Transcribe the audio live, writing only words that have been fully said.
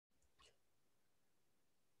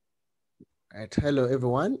Right. Hello,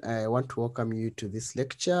 everyone. I want to welcome you to this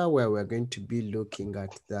lecture where we're going to be looking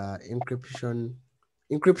at the encryption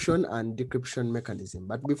and decryption mechanism.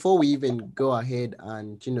 But before we even go ahead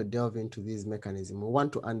and delve into this mechanism, we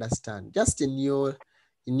want to understand, just in your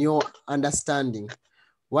understanding,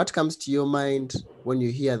 what comes to your mind when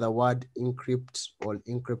you hear the word encrypt or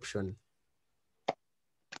encryption?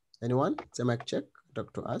 Anyone? Say mic check.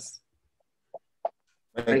 Talk to us.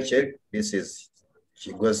 Mic check. This is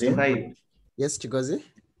Chigozi. Hi. Yes, Chigozi.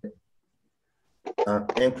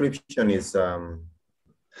 Encryption is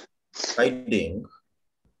hiding,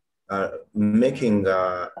 making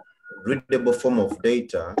a readable form of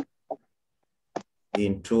data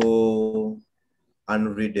into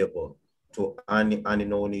unreadable to any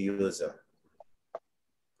unknown user.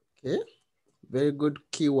 Okay, very good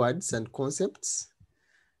keywords and concepts.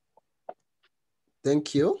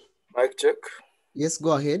 Thank you. Mic check. Yes,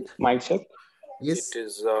 go ahead. Mic check. Yes. It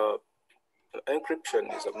is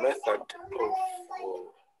encryption is a method of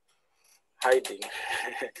hiding.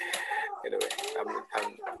 Anyway,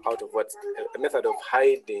 I'm out of words. A method of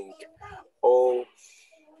hiding or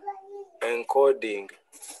encoding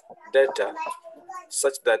data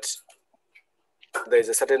such that there is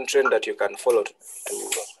a certain trend that you can follow to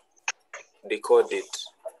decode it,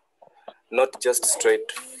 not just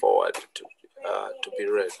straightforward to be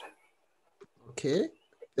read. Okay,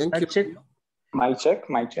 thank you. Check. Mic check.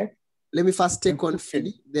 Mic check. Let me first take on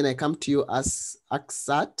Philly, then I come to you as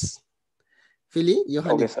Aksat. Philly, your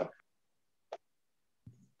hand. Okay, sir.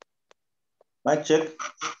 Mic check.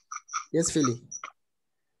 Yes, Philly.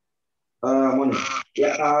 Morning.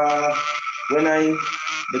 Yeah.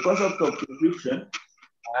 The concept of encryption.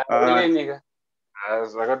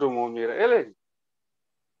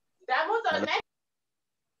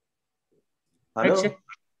 Hello.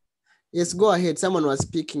 Yes, go ahead. Someone was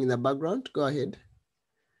speaking in the background. Go ahead.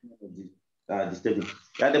 Disturbing.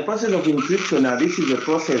 Yeah, the process of encryption. This is a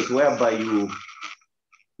process whereby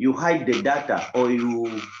you hide the data, or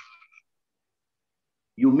you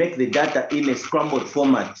make the data in a scrambled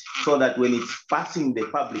format so that when it's passing the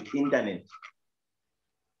public internet,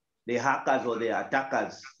 the hackers or the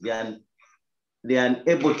attackers, they are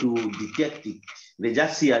unable to detect it. They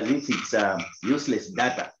just see as if it's useless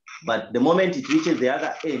data. But the moment it reaches the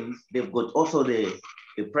other end, they've got also the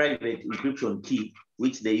private encryption key,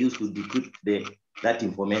 which they use to decrypt that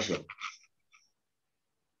information.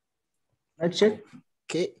 Mic check.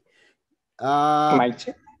 Okay. Mic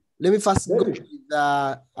check. Let me first go with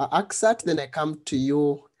the Aksat, then I come to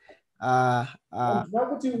you. Then I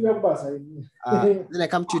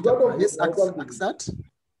come to you. Yes, Aksat.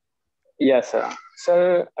 Yes, sir.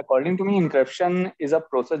 So according to me, encryption is a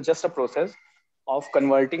process, just a process of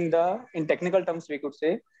converting in technical terms, we could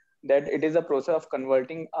say that it is a process of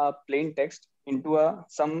converting a plain text into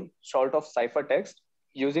some sort of cipher text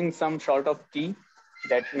using some sort of key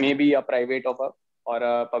that may be a private or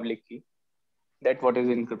a public key. That's what is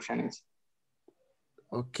encryption is.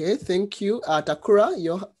 Okay, thank you. Takura,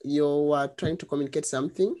 you are trying to communicate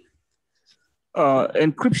something.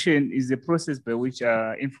 Encryption is the process by which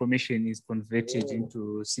information is converted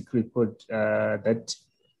into secret code that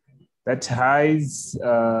hides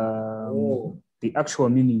the actual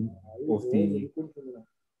meaning of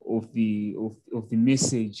the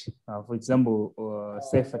message. For example,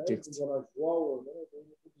 ciphertext.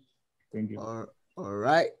 Thank you. All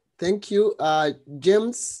right. Thank you.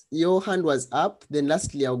 James, your hand was up. Then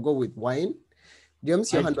lastly, I'll go with Wine.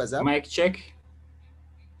 James, your hand was up. Mic check.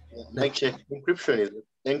 Mic check.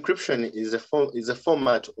 Encryption is a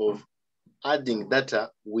format of adding data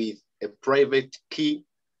with a private key,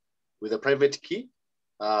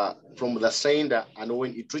 from the sender, and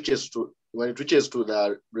when it reaches to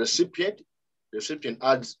the recipient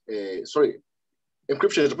adds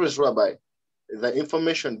encryption is a process whereby the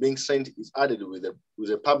information being sent is added with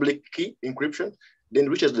a public key encryption, then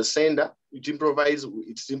reaches the sender. It's improvised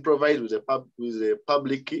with a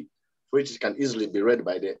public key, which can easily be read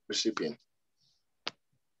by the recipient.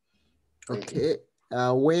 Okay.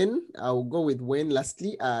 Wayne, I'll go with Wayne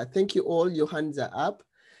lastly. Thank you all. Your hands are up.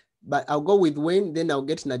 But I'll go with Wayne, then I'll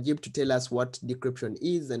get Najib to tell us what decryption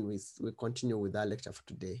is, and we continue with our lecture for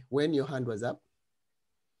today. Wayne, your hand was up.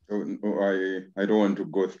 I don't want to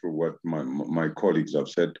go through what my colleagues have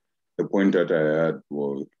said. The point that I had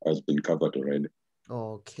has been covered already.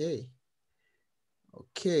 Okay.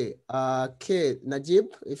 Okay.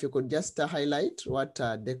 Najib, if you could just highlight what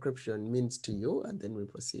decryption means to you, and then we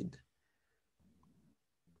proceed.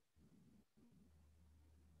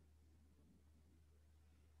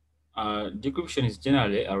 Decryption is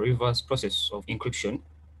generally a reverse process of encryption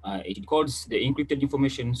It encodes the encrypted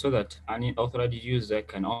information so that an unauthorized user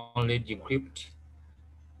can only decrypt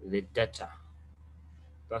the data.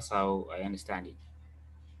 That's how I understand it.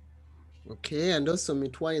 Okay, and also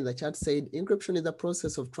Mitwa in the chat said encryption is the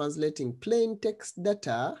process of translating plain text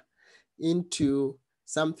data into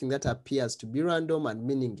something that appears to be random and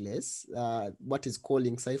meaningless, what is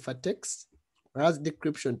calling ciphertext, whereas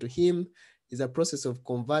decryption to him is a process of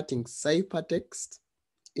converting ciphertext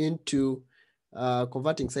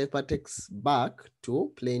back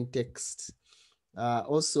to plain text.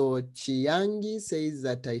 Also, Chiangi says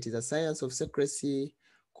that it is a science of secrecy,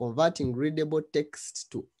 converting readable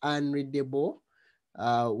text to unreadable,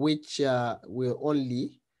 which will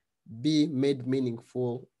only be made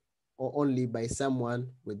meaningful or only by someone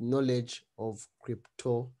with knowledge of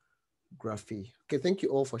cryptography. Okay, thank you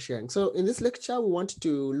all for sharing. So in this lecture, we want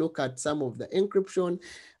to look at some of the encryption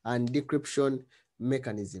and decryption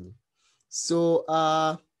mechanism. So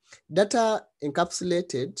data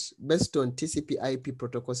encapsulated based on TCP/IP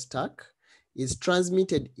protocol stack is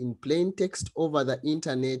transmitted in plain text over the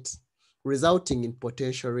internet, resulting in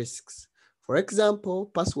potential risks. For example,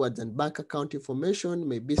 passwords and bank account information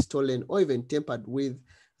may be stolen or even tampered with,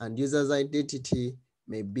 and user's identity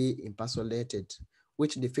may be impersonated,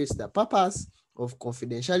 which defeats the purpose of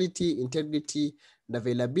confidentiality, integrity, and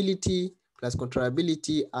availability, plus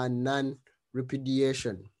controllability and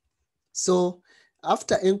non-repudiation. So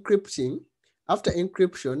after encryption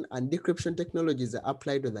and decryption technologies are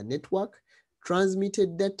applied on the network,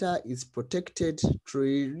 transmitted data is protected to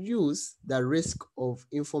reduce the risk of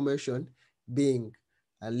information being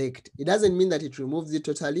leaked. It doesn't mean that it removes it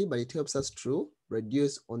totally, but it helps us to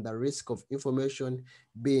reduce on the risk of information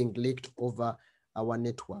being leaked over our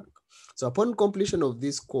network. So upon completion of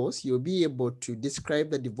this course, you'll be able to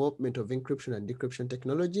describe the development of encryption and decryption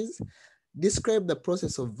technologies, describe the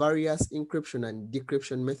process of various encryption and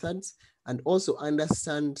decryption methods, and also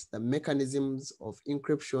understand the mechanisms of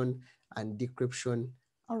encryption and decryption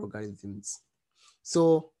algorithms.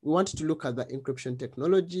 So we want to look at the encryption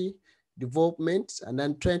technology development and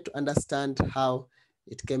then try to understand how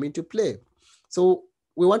it came into play. So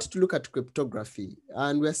we want to look at cryptography,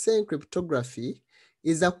 and we're saying cryptography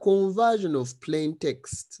is a conversion of plain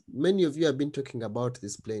text. Many of you have been talking about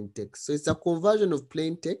this plain text. So it's a conversion of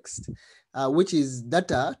plain text, which is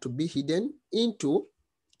data to be hidden, into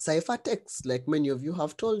ciphertext, like many of you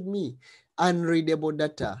have told me, unreadable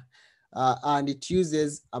data. And it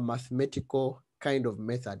uses a mathematical kind of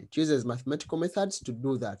method. It uses mathematical methods to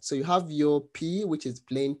do that. So you have your P, which is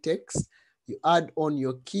plain text, you add on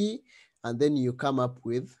your key, and then you come up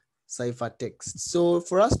with ciphertext. So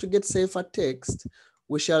for us to get ciphertext,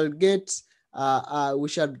 we shall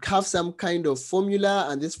have some kind of formula,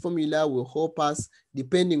 and this formula will help us,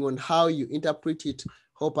 depending on how you interpret it,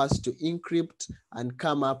 help us to encrypt and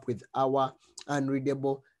come up with our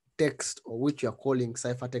unreadable text, or which we are calling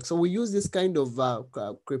ciphertext. So we use this kind of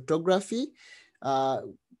cryptography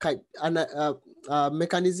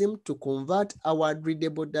mechanism to convert our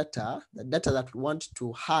readable data, the data that we want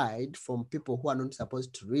to hide from people who are not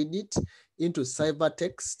supposed to read it, into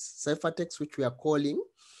ciphertext, which we are calling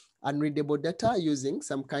unreadable data, using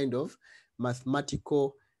some kind of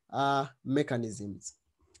mathematical mechanisms.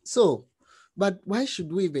 So, but why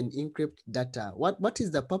should we even encrypt data? What is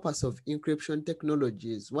the purpose of encryption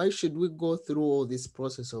technologies? Why should we go through all this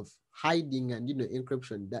process of hiding and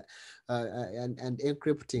encryption and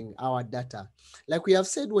encrypting our data? Like we have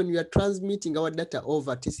said, when we are transmitting our data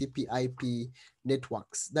over TCP/IP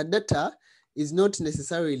networks, the data is not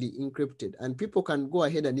necessarily encrypted, and people can go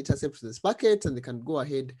ahead and intercept this packet, and they can go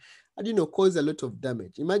ahead and cause a lot of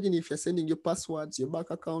damage. Imagine if you're sending your passwords, your bank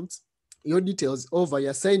accounts, your details over,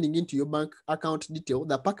 you're signing into your bank account detail,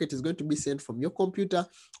 the packet is going to be sent from your computer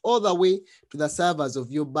all the way to the servers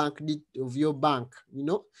of your bank,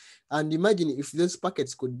 and imagine if those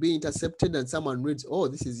packets could be intercepted and someone reads, oh,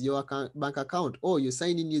 this is your bank account, oh, you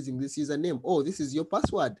sign in using this username, oh, this is your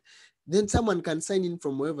password. Then someone can sign in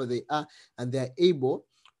from wherever they are, and they're able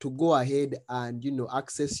to go ahead and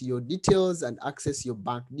access your details and access your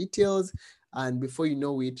bank details, and before you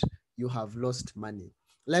know it, you have lost money.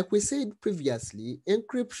 Like we said previously,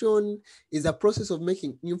 encryption is a process of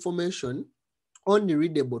making information only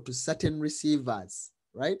readable to certain receivers,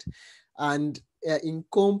 right? And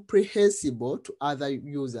incomprehensible to other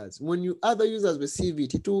users. When other users receive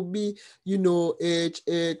it, it will be,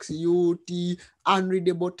 HXUT,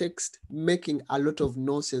 unreadable text, making a lot of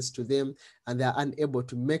nonsense to them, and they are unable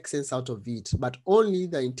to make sense out of it. But only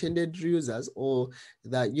the intended users, or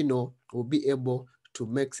that will be able to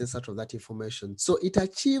make sense out of that information. So it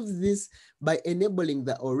achieves this by enabling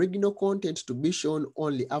the original content to be shown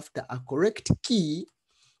only after a correct key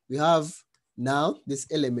we have now this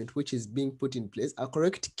element which is being put in place. A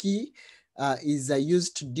correct key is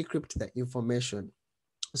used to decrypt the information.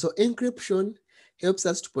 So encryption helps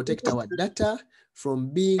us to protect our data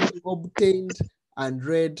from being obtained and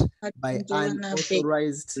read by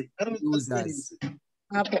unauthorized users.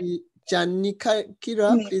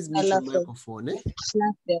 Kira, please mute your microphone.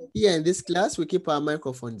 Here in this class, we keep our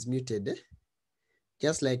microphones muted,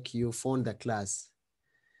 just like you phoned the class.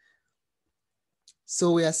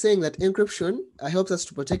 So we are saying that encryption helps us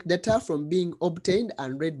to protect data from being obtained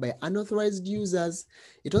and read by unauthorized users.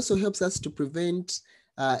 It also helps us to prevent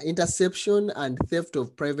interception and theft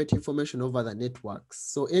of private information over the networks.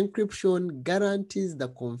 So encryption guarantees the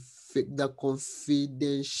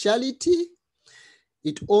confidentiality.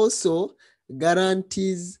 It also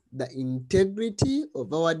guarantees the integrity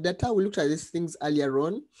of our data. We looked at these things earlier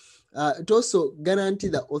on. It also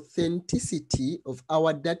guarantees the authenticity of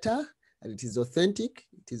our data, and it is authentic,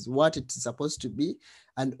 it is what it's supposed to be,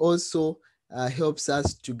 and also helps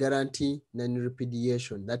us to guarantee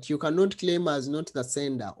non-repudiation, that you cannot claim as not the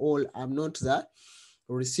sender or I'm not the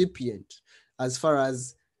recipient as far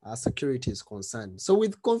as security is concerned. So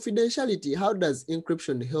with confidentiality, how does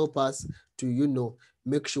encryption help us to,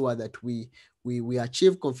 make sure that we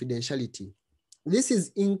achieve confidentiality? This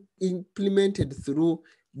is implemented through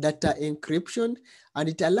data encryption, and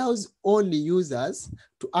it allows only users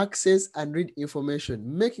to access and read information,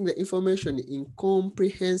 making the information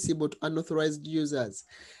incomprehensible to unauthorized users.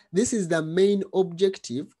 This is the main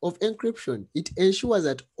objective of encryption. It ensures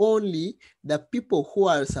that only the people who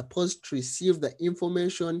are supposed to receive the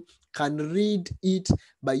information can read it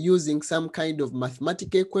by using some kind of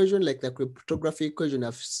mathematical equation, like the cryptography equation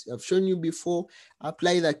I've shown you before.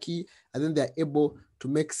 Apply the key, and then they're able to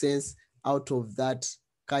make sense out of that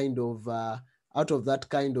kind of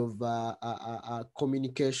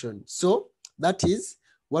communication. So that is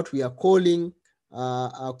what we are calling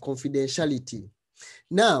confidentiality.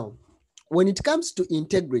 Now, when it comes to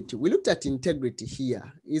integrity, we looked at integrity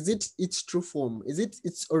here. Is it its true form? Is it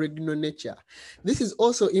its original nature? This is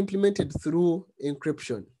also implemented through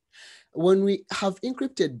encryption. When we have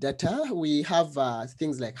encrypted data, we have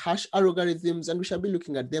things like hash algorithms, and we shall be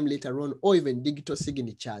looking at them later on, or even digital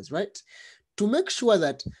signatures, right? To make sure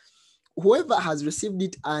that whoever has received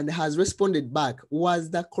it and has responded back was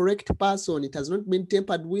the correct person. It has not been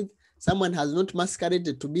tampered with. Someone has not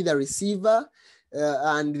masqueraded to be the receiver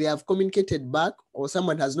and they have communicated back, or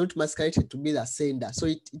someone has not masqueraded to be the sender. So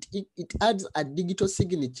it adds a digital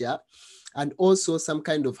signature and also some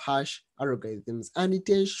kind of hash algorithms, and it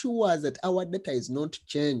ensures that our data is not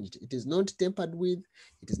changed, it is not tampered with,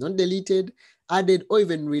 it is not deleted, added, or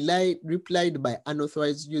even replied by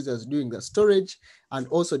unauthorized users during the storage and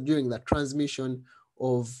also during the transmission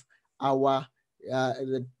of our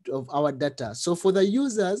data. So for the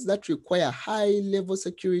users that require high-level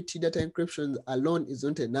security, data encryption alone is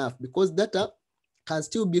not enough, because data can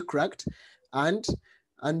still be cracked and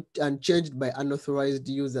changed by unauthorized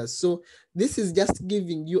users. So this is just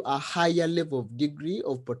giving you a higher level of degree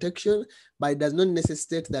of protection, but it does not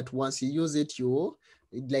necessitate that once you use it, you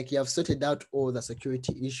have sorted out all the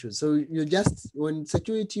security issues. So when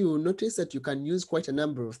security, you notice that you can use quite a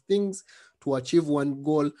number of things to achieve one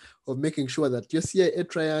goal of making sure that your CIA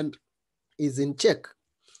triad is in check.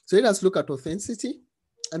 So let us look at authenticity.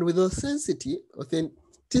 And with authenticity,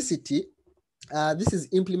 this is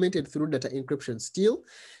implemented through data encryption still,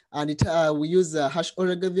 and we use hash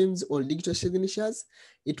algorithms or digital signatures.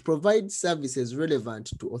 It provides services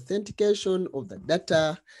relevant to authentication of the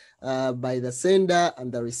data by the sender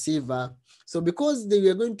and the receiver. So because we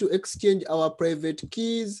are going to exchange our private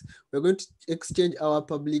keys, we're going to exchange our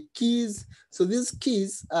public keys. So these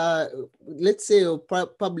keys, let's say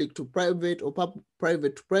public to private or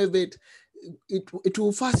private to private, it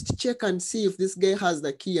will first check and see if this guy has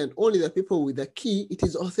the key, and only the people with the key, it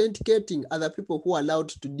is authenticating other people who are allowed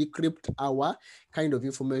to decrypt our kind of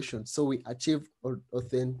information. So we achieve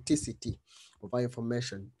authenticity of our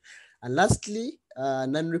information. And lastly,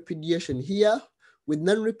 non-repudiation here. With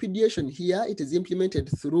non-repudiation here, it is implemented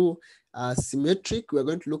through symmetric, we're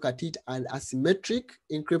going to look at it, and asymmetric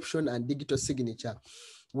encryption and digital signature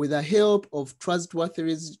with the help of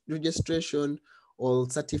trustworthy registration or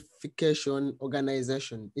certification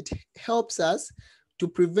organization. It helps us to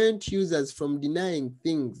prevent users from denying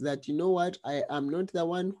things that, you know what, I am not the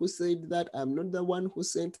one who said that, I'm not the one who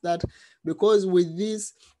sent that, because with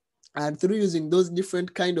this, and through using those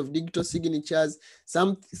different kind of digital signatures,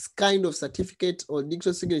 some kind of certificate or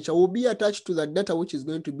digital signature will be attached to the data which is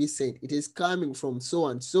going to be sent. It is coming from so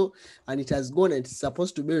and so, and it has gone and it's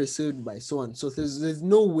supposed to be received by so and so. There's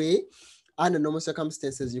no way under normal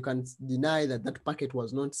circumstances, you can deny that that packet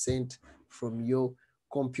was not sent from your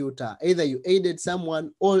computer. Either you aided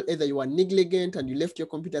someone, or either you were negligent and you left your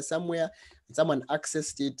computer somewhere and someone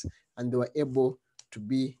accessed it and they were able to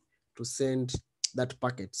send that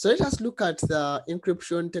packet. So let us look at the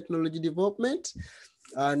encryption technology development.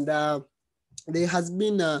 And there has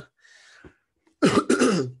been a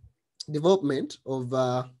development of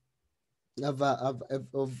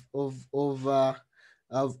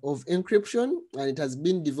encryption, and it has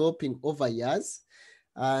been developing over years.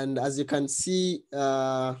 And as you can see,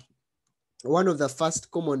 one of the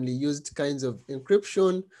first commonly used kinds of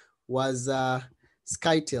encryption was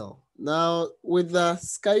SkyTel. Now, with the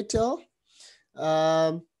SkyTel,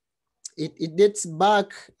 it dates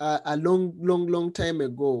back a long time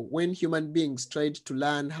ago, when human beings tried to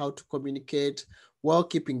learn how to communicate while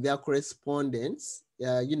keeping their correspondence,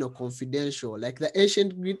 confidential. Like the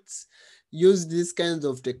ancient Greeks used these kinds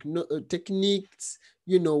of techniques,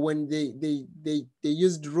 when they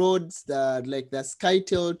used rods, like the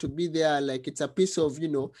SkyTel, to be there, like it's a piece of,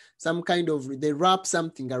 some kind of, they wrap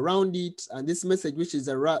something around it, and this message, which is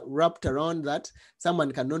wrapped around that,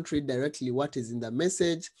 someone cannot read directly what is in the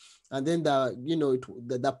message. And then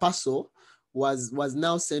the parcel was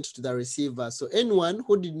now sent to the receiver. So anyone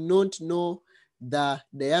who did not know the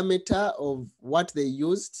diameter of what they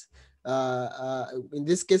used, in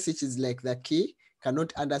this case, which is like the key,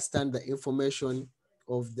 cannot understand the information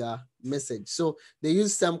of the message. So they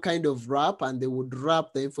use some kind of wrap, and they would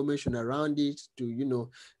wrap the information around it to,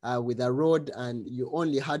 with a rod, and you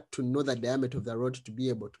only had to know the diameter of the rod to be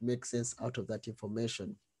able to make sense out of that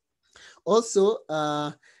information. Also,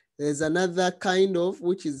 there's another kind of,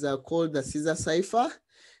 which is called the Caesar cipher.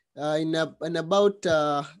 In about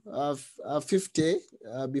 50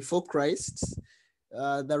 before Christ,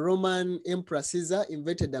 the Roman Emperor Caesar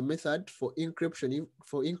invented a method for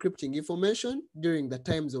encrypting information during the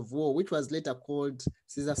times of war, which was later called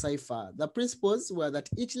Caesar cipher. The principles were that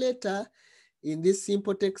each letter in this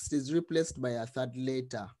simple text is replaced by a third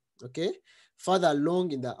letter, okay, further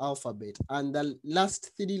along in the alphabet, and the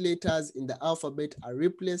last 3 letters in the alphabet are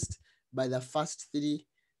replaced by the first 3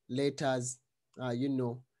 letters,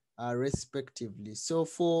 respectively. So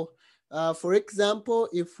for example,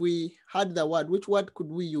 if we had the word, which word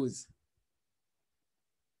could we use?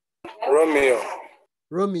 Romeo.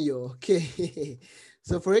 Romeo, okay.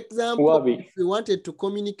 So for example, if we wanted to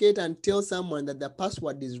communicate and tell someone that the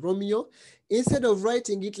password is Romeo, instead of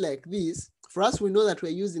writing it like this, for us, we know that we're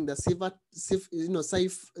using the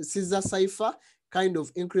Caesar cipher kind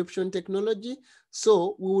of encryption technology.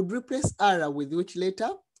 So we would replace R with which letter?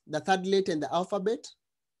 The third letter in the alphabet?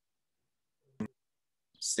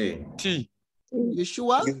 C. T. You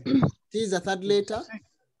sure? T is the third letter?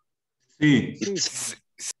 C.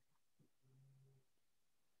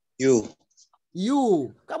 U.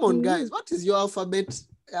 U. Come on, guys. What is your alphabet?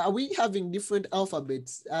 Are we having different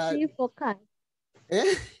alphabets? C for cat.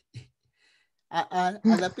 Eh?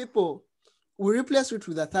 Other people, we replace it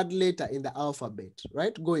with the third letter in the alphabet,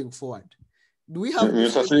 right? Going forward. Do we have...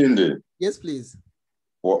 Mr. Slinde? Yes, please.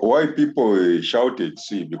 Why people shouted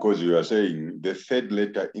C? Because you are saying the third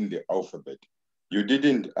letter in the alphabet. You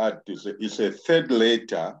didn't add to say it's a third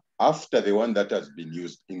letter after the one that has been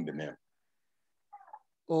used in the name.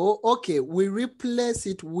 Oh, okay. We replace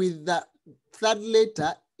it with the third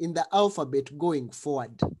letter in the alphabet going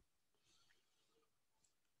forward.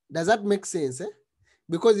 Does that make sense?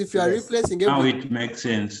 Because if you are replacing everything... Now it makes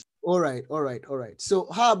sense. All right.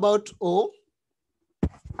 So how about O?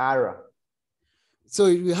 R. So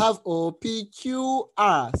we have O, P, Q,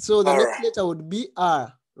 R. So the next letter would be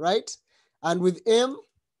R, right? And with M?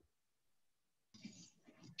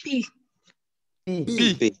 P.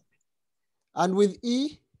 P. And with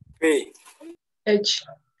E? P. H.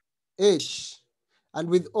 And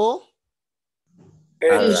with O?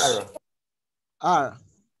 H. R.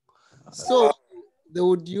 So they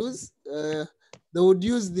would use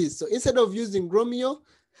this. So instead of using Romeo,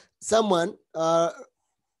 someone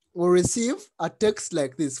will receive a text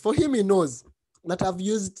like this. For him, he knows that I've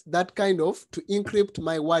used that kind of to encrypt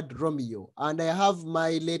my word Romeo. And I have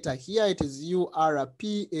my letter here. It is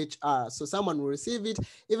URPHR. So someone will receive it.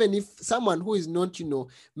 Even if someone who is not,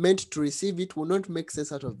 meant to receive it will not make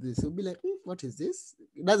sense out of this. He'll be like, what is this?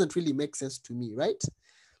 It doesn't really make sense to me, right?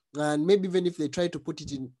 And maybe even if they try to put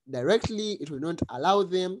it in directly, it will not allow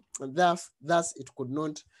them. And thus it could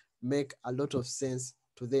not make a lot of sense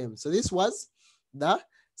to them. So this was the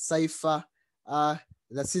cipher,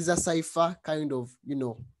 the Caesar cipher kind of,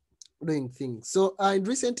 doing things. So in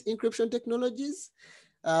recent encryption technologies,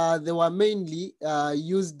 they were mainly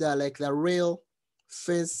used like the rail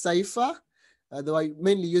fence cipher. They were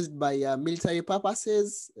mainly used by military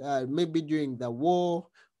purposes, maybe during the War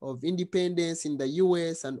of Independence in the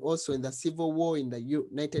US and also in the Civil War in the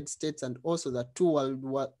United States and also the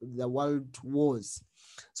world wars.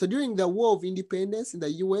 So during the War of Independence in the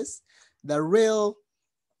US, the rail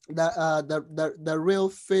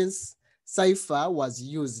fence cipher was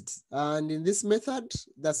used. And in this method,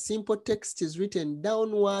 the simple text is written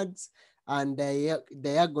downwards and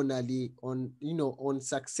diagonally on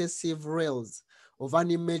successive rails of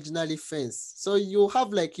an imaginary fence. So you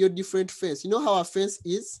have like your different fence. You know how a fence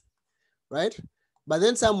is, right? But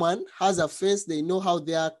then someone has a fence, they know how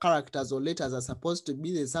their characters or letters are supposed to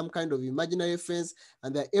be. There's some kind of imaginary fence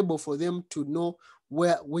and they're able for them to know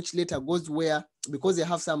which letter goes where because they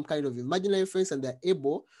have some kind of imaginary fence and they're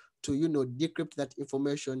able to, decrypt that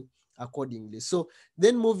information accordingly. So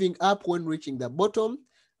then moving up when reaching the bottom,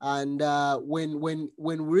 and when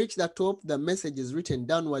we reach the top, the message is written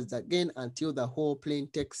downwards again until the whole plain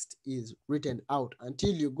text is written out,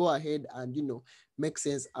 until you go ahead and, make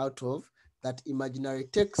sense out of that imaginary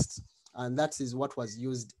text. And that is what was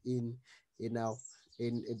used during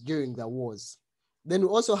the wars. Then we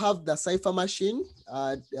also have the cipher machine.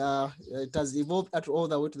 It has evolved all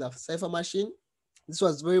the way to the cipher machine. This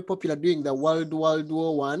was very popular during the World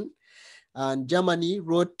War I, and Germany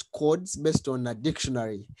wrote codes based on a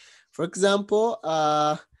dictionary. For example,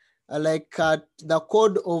 the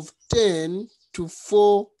code of 10 to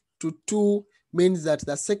 4 to 2 means that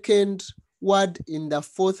the second word in the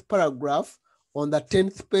 4th paragraph on the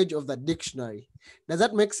 10th page of the dictionary. Does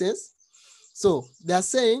that make sense? So they're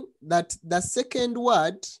saying that the second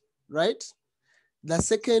word, right? The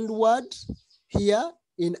second word here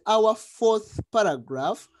in our 4th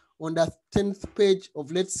paragraph on the 10th page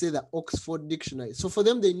of, let's say, the Oxford Dictionary. So for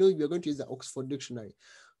them, they know you're going to use the Oxford Dictionary.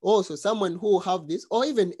 Also, someone who will have this, or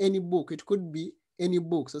even any book, it could be any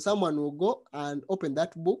book. So someone will go and open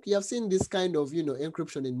that book. You have seen this kind of,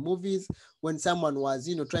 encryption in movies when someone was,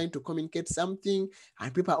 trying to communicate something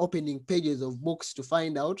and people are opening pages of books to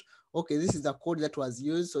find out, okay, this is the code that was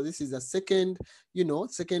used. So this is the second,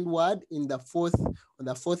 second word on the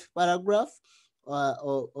 4th paragraph.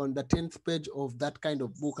 Or on the 10th page of that kind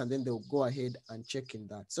of book, and then they'll go ahead and check in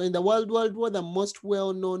that. So in the World War, the most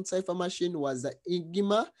well-known cipher machine was the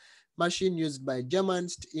Enigma machine used by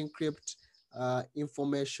Germans to encrypt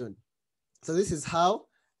information. So this is how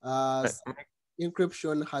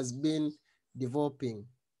encryption has been developing.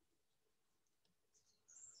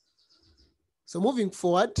 So moving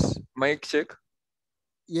forward. Mic check.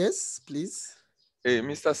 Yes, please. Hey,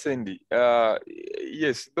 Mr. Sandy,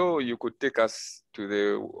 yes, though you could take us to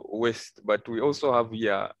the west, but we also have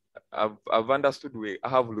here, I've understood we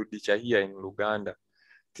have Ludicha here in Luganda.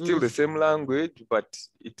 Still the same language, but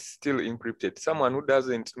it's still encrypted. Someone who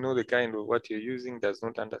doesn't know the kind of what you're using does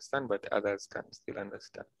not understand, but others can still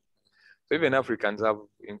understand. So even Africans have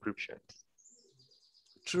encryption.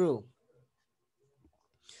 True.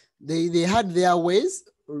 They had their ways,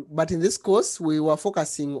 but in this course, we were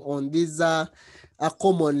focusing on these are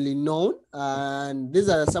commonly known, and these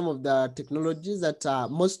are some of the technologies that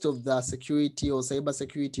most of the security or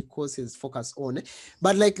cybersecurity courses focus on.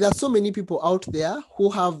 But like there are so many people out there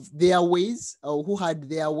who have their ways or who had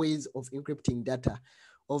their ways of encrypting data,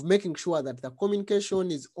 of making sure that the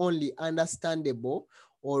communication is only understandable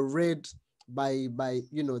or read by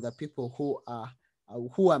the people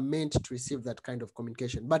who are meant to receive that kind of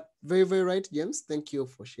communication. But very, very right, James. Thank you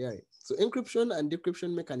for sharing. So encryption and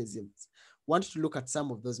decryption mechanisms. Want to look at some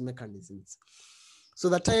of those mechanisms. So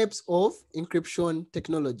the types of encryption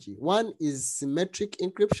technology. One is symmetric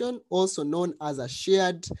encryption, also known as a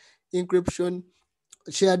shared key encryption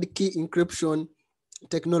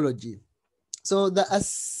technology. So the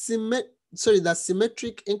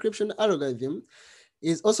symmetric encryption algorithm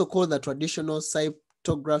is also called the traditional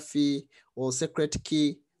cryptography or secret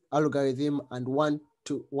key algorithm and one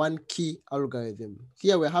key algorithm.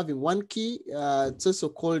 Here we're having one key. It's also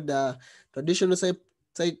called traditional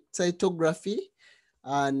cryptography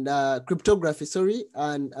and cryptography, sorry,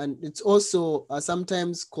 and it's also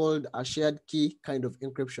sometimes called a shared key kind of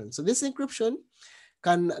encryption. So this encryption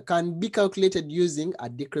can be calculated using a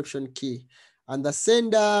decryption key, and the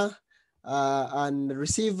sender and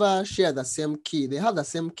receiver share the same key. They have the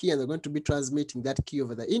same key and they're going to be transmitting that key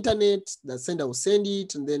over the internet. The sender will send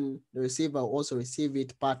it and then the receiver will also receive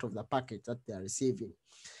it, part of the packet that they are receiving.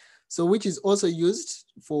 So which is also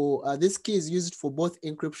used for, this key is used for both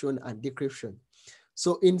encryption and decryption.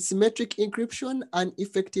 So in symmetric encryption, an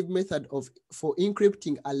effective method for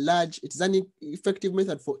encrypting a large, it's an effective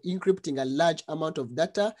method for encrypting a large amount of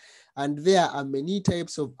data. And there are many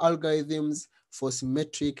types of algorithms for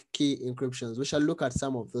symmetric key encryptions. We shall look at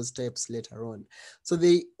some of those types later on. So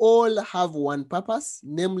they all have one purpose,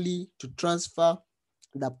 namely to transfer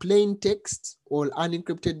the plain text or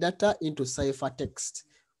unencrypted data into ciphertext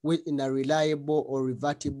in a reliable or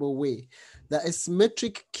revertible way. The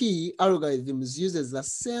asymmetric key algorithms uses the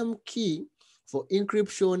same key for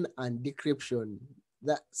encryption and decryption.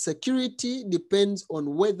 The security depends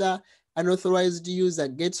on whether an authorized user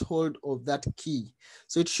gets hold of that key.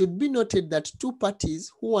 So it should be noted that two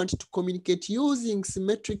parties who want to communicate using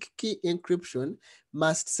symmetric key encryption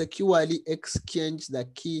must securely exchange the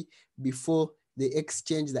key before they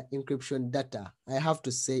exchange the encryption data. I have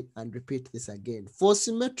to say and repeat this again. For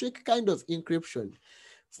symmetric kind of encryption,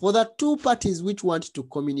 for the two parties which want to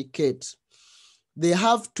communicate, they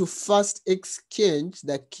have to first exchange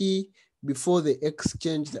the key before they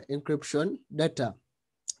exchange the encryption data.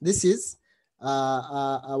 This is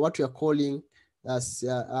what we are calling a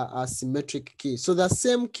symmetric key. So the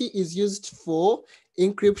same key is used for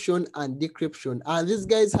encryption and decryption. And these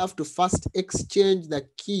guys have to first exchange the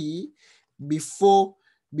key before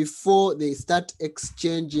they start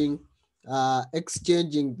exchanging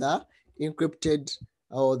the encrypted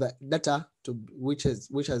or the data which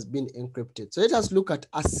has been encrypted. So let us look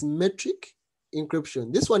at asymmetric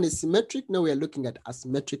encryption. This one is symmetric. Now we are looking at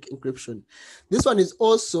asymmetric encryption. This one is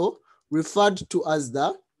also referred to as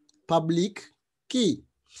the public key.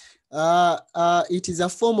 It is a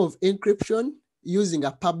form of encryption using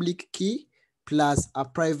a public key plus a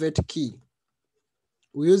private key.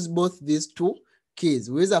 We use both these two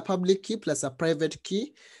keys. We use a public key plus a private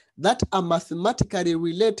key that are mathematically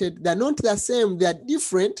related. They're not the same, they're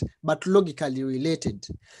different, but logically related.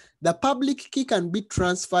 The public key can be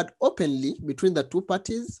transferred openly between the two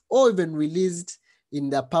parties or even released in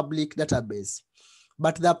the public database.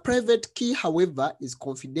 But the private key, however, is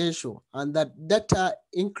confidential, and that data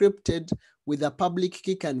encrypted with a public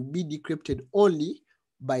key can be decrypted only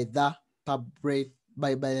by the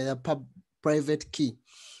private key.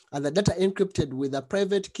 And the data encrypted with a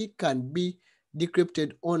private key can be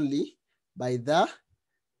decrypted only by the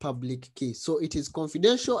public key. So it is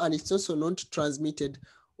confidential and it's also not transmitted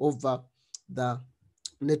over the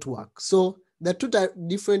network. So there are two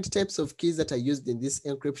different types of keys that are used in this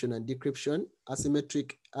encryption and decryption,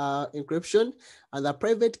 asymmetric encryption, and the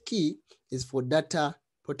private key is for data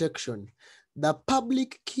protection. The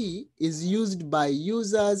public key is used by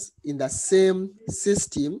users in the same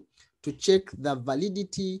system to check the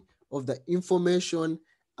validity of the information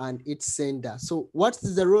and its sender. So what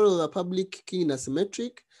is the role of the public key in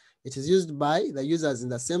asymmetric? It is used by the users in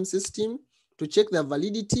the same system to check the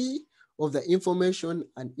validity of the information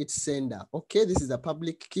and its sender. Okay, this is the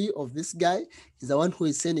public key of this guy. He's the one who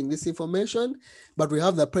is sending this information, but we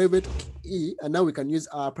have the private key, and now we can use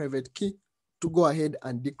our private key to go ahead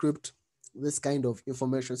and decrypt this kind of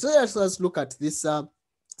information. So let's look at this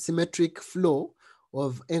symmetric flow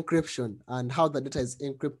of encryption and how the data is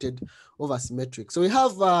encrypted over symmetric. So we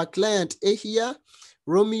have client A here,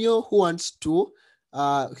 Romeo, who wants to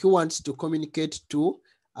communicate to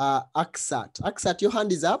Aksat. Aksat, your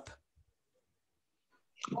hand is up.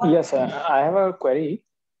 Yes, I have a query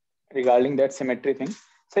regarding that symmetry thing.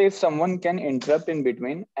 So if someone can interrupt in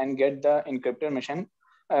between and get the encrypted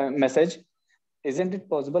message, isn't it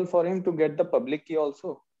possible for him to get the public key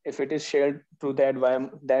also if it is shared through that via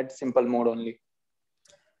that simple mode only?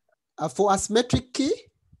 For asymmetric key,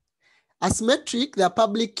 asymmetric, the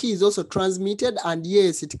public key is also transmitted, and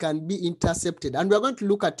yes, it can be intercepted. And we're going to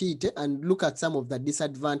look at it and look at some of the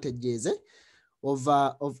disadvantages of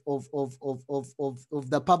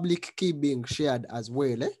the public key being shared as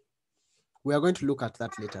well. We are going to look at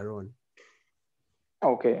that later on.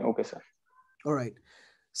 Okay, sir. All right.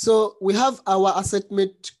 So we have our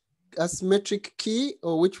asymmetric key,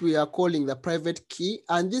 or which we are calling the private key.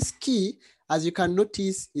 And this key, as you can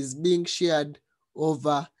notice, is being shared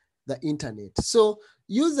over the internet. So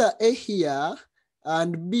user A here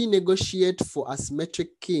and B negotiate for asymmetric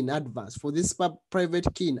key in advance, for this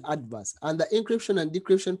private key in advance. And the encryption and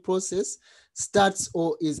decryption process starts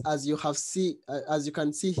or is as you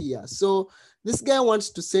can see here. So this guy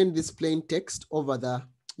wants to send this plain text over the,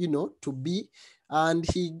 to B, and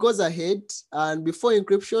he goes ahead, and before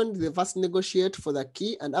encryption, they first negotiate for the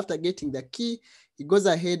key, and after getting the key, he goes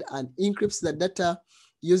ahead and encrypts the data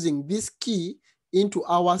using this key into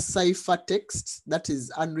our ciphertext that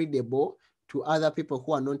is unreadable to other people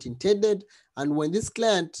who are not intended. And when this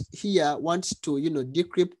client here wants to,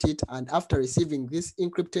 decrypt it, and after receiving this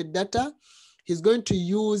encrypted data, he's going to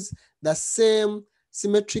use the same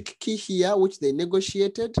symmetric key here, which they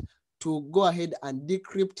negotiated, to go ahead and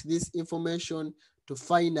decrypt this information to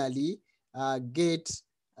finally get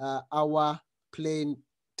our plain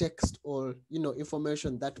text or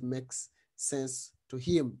information that makes sense to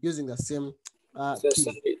him using the same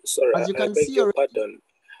key. Sorry, As you I can beg see your already, pardon.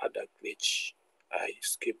 I had a glitch. I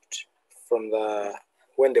skipped from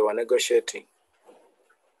when they were negotiating.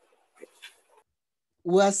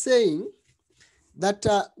 we are saying that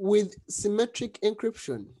with symmetric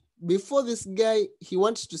encryption, before this guy, he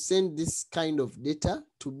wants to send this kind of data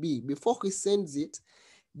to B. Before he sends it,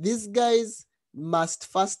 these guys must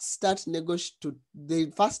first start they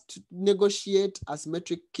first negotiate a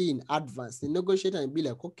symmetric key in advance. They negotiate and be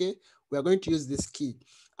like, okay, we are going to use this key.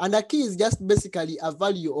 And a key is just basically a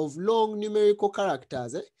value of long numerical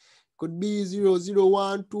characters. Could be 0, 0,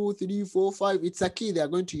 1, 2, 3, 4, 5. It's a key they are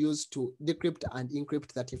going to use to decrypt and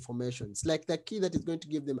encrypt that information. It's like the key that is going to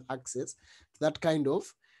give them access to that kind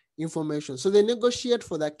of information. So they negotiate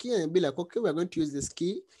for the key and be like, okay, we're going to use this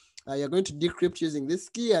key. You're going to decrypt using this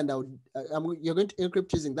key, and you're going to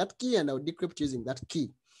encrypt using that key, and I'll decrypt using that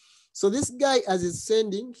key. So this guy, as he's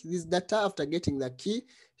sending this data after getting the key,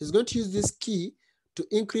 he's going to use this key to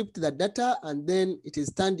encrypt the data, and then it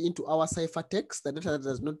is turned into our ciphertext, the data that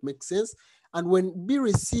does not make sense. And when B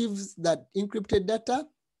receives that encrypted data,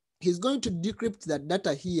 he's going to decrypt that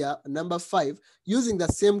data here, number 5, using the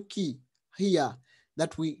same key here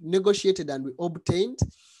that we negotiated and we obtained.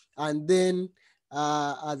 And then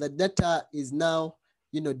the data is now,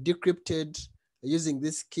 decrypted using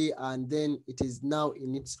this key, and then it is now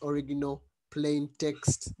in its original plain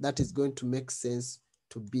text that is going to make sense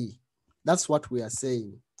to B. That's what we are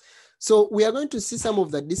saying. So we are going to see some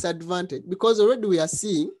of the disadvantage, because already we are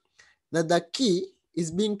seeing that the key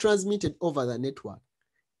is being transmitted over the network.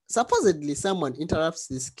 Supposedly someone interrupts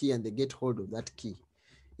this key and they get hold of that key.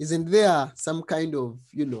 Isn't there some kind of,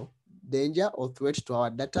 danger or threat to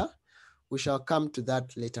our data? We shall come to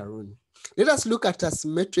that later on. Let us look at a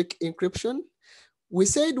symmetric encryption. We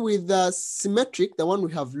said with the symmetric, the one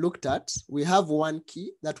we have looked at, we have one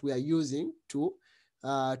key that we are using to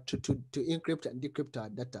encrypt and decrypt our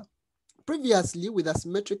data. Previously, with a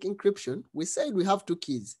symmetric encryption, we said we have two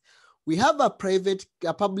keys. We have a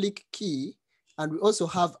public key, and we also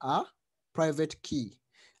have a private key.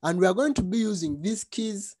 And we are going to be using these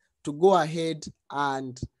keys to go ahead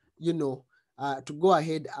and,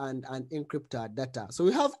 encrypt our data. So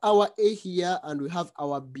we have our A here and we have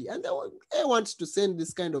our B. And A wants to send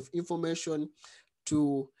this kind of information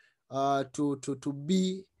to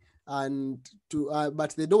B,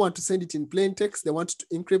 but they don't want to send it in plain text. They want to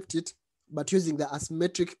encrypt it, but using the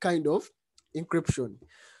asymmetric kind of encryption.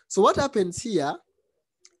 So what happens here?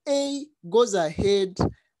 A goes ahead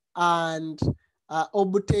and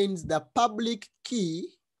obtains the public key.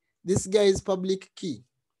 This guy's public key.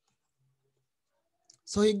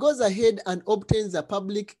 So he goes ahead and obtains the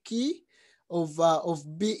public key of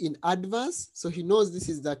B in advance. So he knows this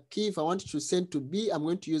is the key. If I want to send to B, I'm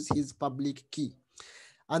going to use his public key.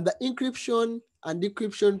 And the encryption and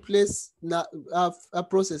decryption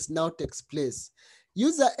process now takes place.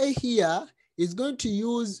 User A here is going to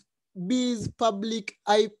use B's public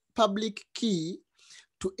key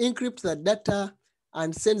to encrypt the data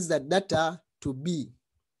and sends the data to B,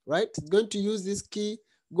 right? It's going to use this key,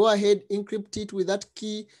 go ahead, encrypt it with that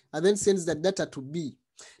key, and then sends the data to B.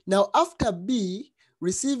 Now, after B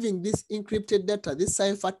receiving this encrypted data, this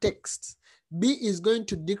ciphertext, B is going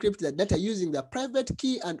to decrypt the data using the private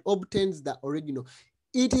key and obtains the original.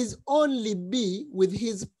 It is only B with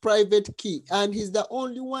his private key, and he's the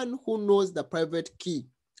only one who knows the private key.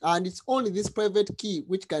 And it's only this private key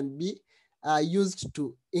which can be used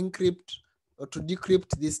to encrypt or to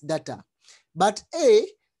decrypt this data. But A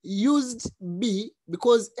used B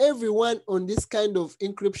because everyone on this kind of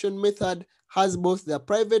encryption method has both the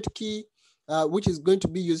private key, which is going to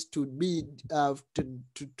be used to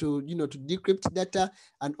decrypt data,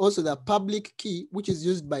 and also the public key, which is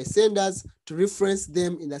used by senders to reference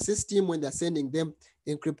them in the system when they're sending them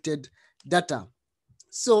encrypted data.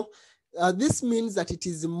 So this means that it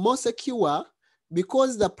is more secure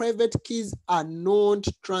because the private keys are not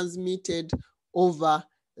transmitted over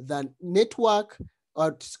the network, or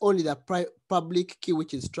it's only the public key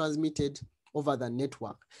which is transmitted over the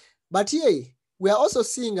network. But here, we are also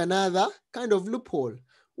seeing another kind of loophole.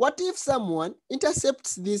 What if someone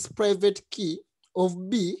intercepts this private key of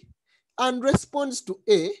B and responds to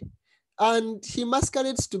A, and he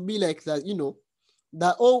masquerades to be like that,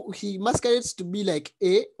 he masquerades to be like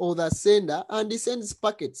A or the sender, and he sends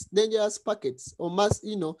packets, dangerous packets, or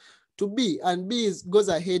to B, and B goes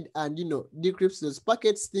ahead and decrypts those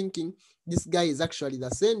packets, thinking this guy is actually the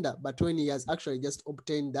sender, but when he has actually just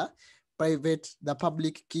obtained the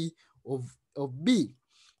public key of B.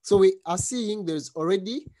 So we are seeing there's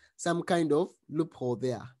already some kind of loophole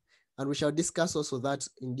there. and we shall discuss also that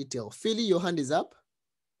in detail. Philly, your hand is up.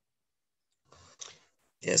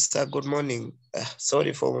 Yes, sir. Good morning.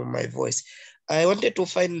 Sorry for my voice. I wanted to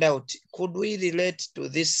find out, could we relate to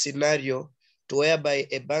this scenario to whereby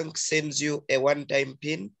a bank sends you a one-time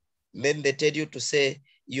PIN, then they tell you to say,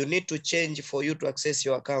 you need to change for you to access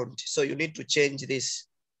your account. So you need to change this.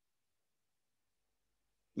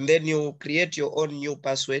 And then you create your own new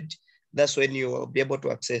password. That's when you will be able to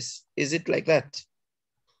access. Is it like that?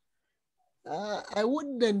 I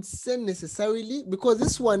wouldn't say necessarily, because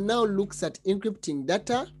this one now looks at encrypting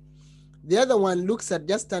data. The other one looks at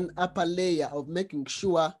just an upper layer of making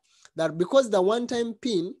sure that, because the one-time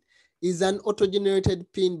PIN is an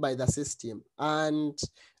auto-generated PIN by the system, and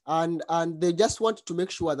they just want to make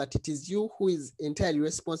sure that it is you who is entirely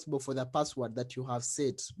responsible for the password that you have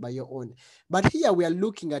set by your own. But here we are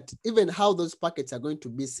looking at even how those packets are going to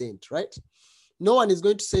be sent, right? No one is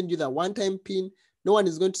going to send you the one-time PIN. No one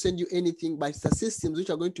is going to send you anything, but it's the systems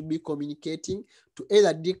which are going to be communicating to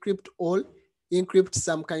either decrypt or encrypt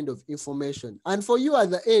some kind of information. And for you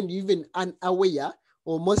at the end, you're even unaware,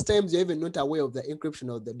 or most times you're even not aware of the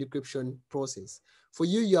encryption or the decryption process. For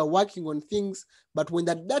you, you are working on things, but when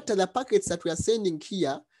the data, the packets that we are sending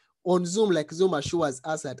here on Zoom, like Zoom assures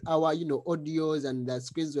us that our audios and the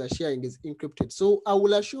screens we are sharing is encrypted. So I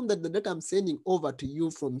will assume that the data I'm sending over to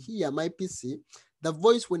you from here, my PC, the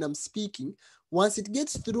voice when I'm speaking, once it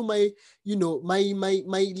gets through my,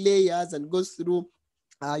 my layers and goes through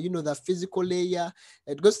the physical layer,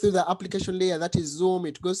 it goes through the application layer, that is Zoom,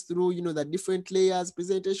 it goes through, the different layers,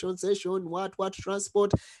 presentation, session, what,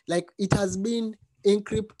 transport, like it has been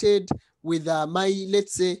encrypted with my,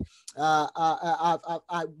 let's say,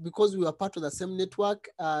 because we were part of the same network,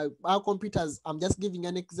 our computers, I'm just giving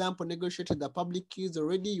an example, negotiated the public keys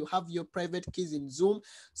already, you have your private keys in Zoom.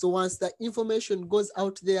 So once the information goes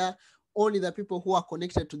out there, only the people who are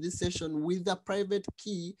connected to this session with the private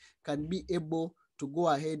key can be able to go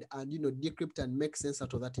ahead and decrypt and make sense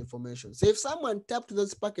out of that information. So if someone tapped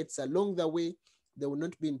those packets along the way, they will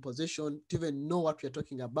not be in position to even know what we're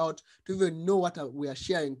talking about, to even know what we are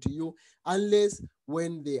sharing to you, unless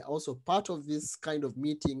when they are also part of this kind of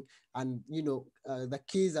meeting and the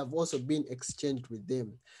keys have also been exchanged with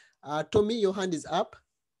them. Tommy, your hand is up.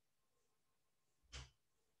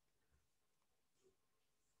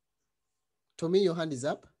 Tommy, your hand is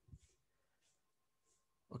up.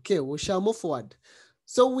 Okay, we shall move forward.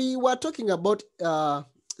 So we were talking about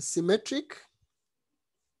symmetric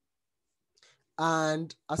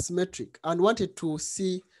and asymmetric and wanted to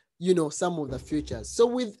see, some of the features. So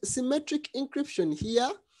with symmetric encryption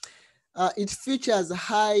here, it features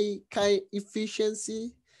high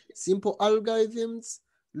efficiency, simple algorithms,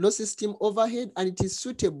 low system overhead, and it is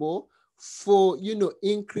suitable for,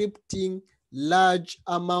 encrypting large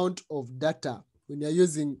amount of data when you're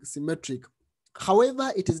using symmetric.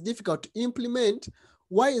 However, it is difficult to implement.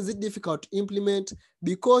 Why is it difficult to implement?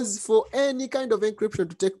 Because for any kind of encryption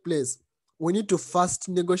to take place, we need to first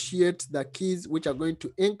negotiate the keys which are going to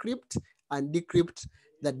encrypt and decrypt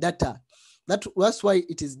the data. That's why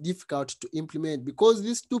it is difficult to implement, because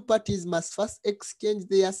these two parties must first exchange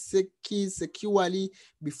their keys securely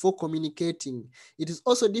before communicating. It is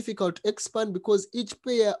also difficult to expand because each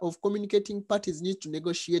pair of communicating parties need to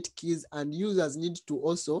negotiate keys, and users need to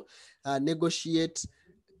also negotiate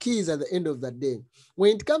keys at the end of the day.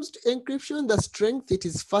 When it comes to encryption, the strength, it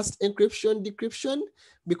is fast encryption, decryption,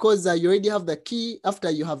 because you already have the key after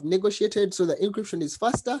you have negotiated, so the encryption is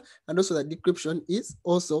faster, and also the decryption is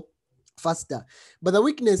also faster. But the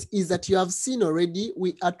weakness is that you have seen already,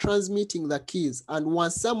 we are transmitting the keys, and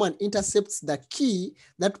once someone intercepts the key,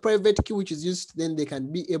 that private key which is used, then they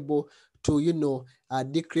can be able to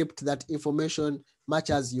decrypt that information much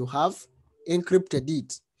as you have encrypted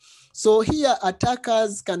it. So here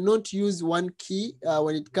attackers cannot use one key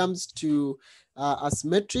when it comes to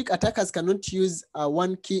asymmetric. Attackers cannot use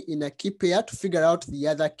one key in a key pair to figure out the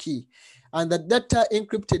other key. And the data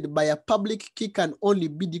encrypted by a public key can only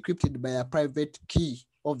be decrypted by a private key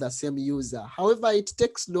of the same user. However, it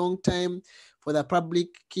takes a long time for the public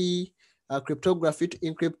key cryptography to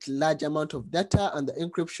encrypt large amount of data, and the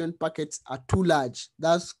encryption packets are too large,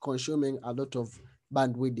 thus consuming a lot of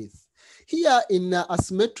bandwidth. Here in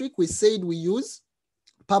asymmetric, we said we use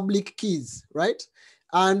public keys, right?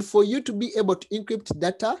 And for you to be able to encrypt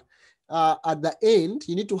data at the end,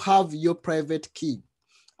 you need to have your private key.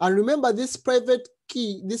 And remember, this private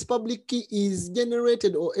key, this public key is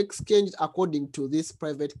generated or exchanged according to this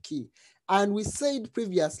private key. And we said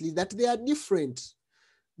previously that they are different.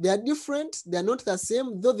 They are different, they are not the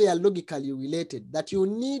same, though they are logically related, that you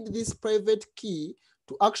need this private key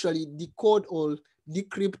to actually decode or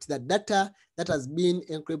decrypt the data that has been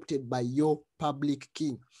encrypted by your public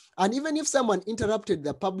key. And even if someone interrupted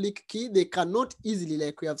the public key, they cannot easily,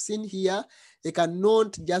 like we have seen here, they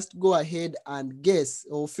cannot just go ahead and guess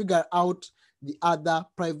or figure out the other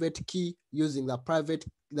private key using the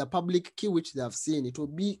public key which they have seen. It will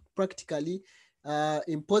be practically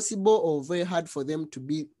impossible or very hard for them to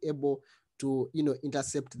be able to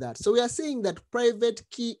intercept that. So we are saying that private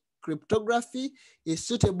key cryptography is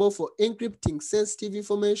suitable for encrypting sensitive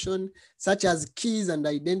information such as keys and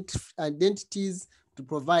identities to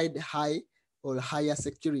provide high or higher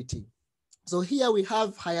security. So here we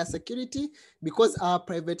have higher security because our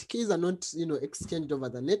private keys are not exchanged over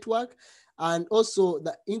the network, and also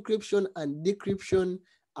the encryption and decryption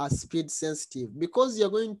are speed sensitive because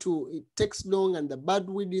it takes long and the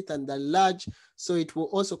bandwidth and the large, so it will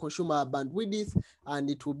also consume our bandwidth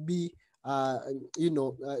and it will be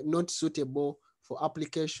not suitable for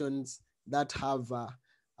applications that have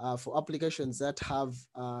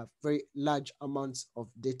very large amounts of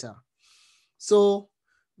data. So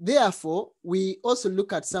therefore, we also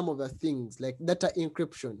look at some of the things like data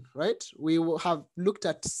encryption, right? We have looked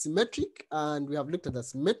at symmetric and we have looked at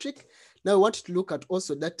asymmetric. Now we want to look at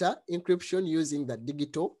also data encryption using the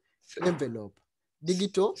digital envelope.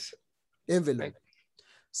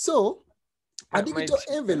 So a digital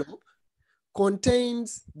envelope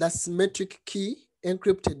contains the symmetric key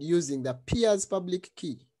encrypted using the peer's public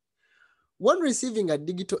key. When receiving a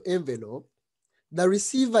digital envelope, the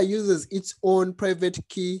receiver uses its own private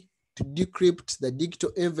key to decrypt the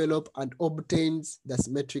digital envelope and obtains the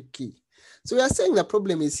symmetric key. So we are saying the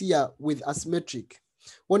problem is here with asymmetric.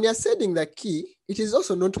 When you're sending the key, it is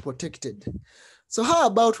also not protected. So how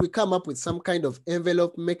about we come up with some kind of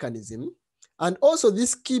envelope mechanism? And also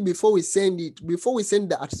this key, before we send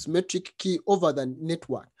the asymmetric key over the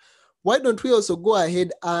network, why don't we also go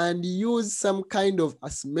ahead and use some kind of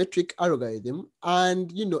asymmetric algorithm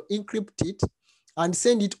and encrypt it and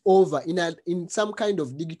send it over in some kind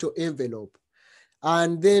of digital envelope.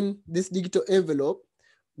 And then this digital envelope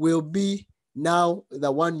will be now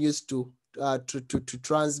the one used to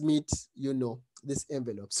transmit, this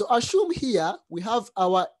envelope. So assume here we have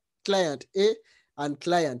our client A and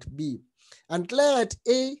client B. And client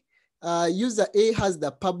A, user A has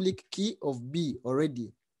the public key of B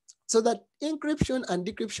already. So that encryption and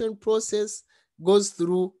decryption process goes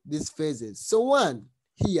through these phases. So one,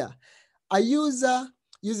 here, a user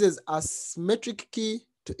uses a symmetric key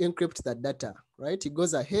to encrypt the data, right? He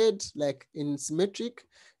goes ahead, like in symmetric,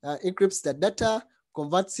 encrypts the data,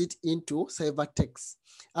 converts it into ciphertext.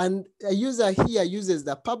 And a user here uses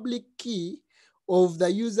the public key of the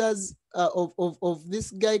users of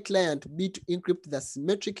this guy client B to encrypt the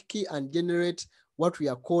symmetric key and generate what we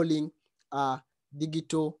are calling a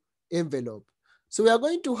digital envelope. So we are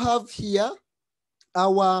going to have here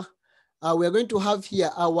our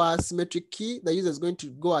symmetric key. The user is going to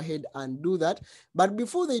go ahead and do that. But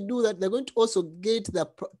before they do that, they're going to also get the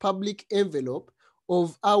public envelope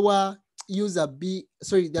of our user B.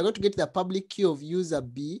 Sorry, they're going to get the public key of user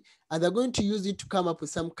B, and they're going to use it to come up with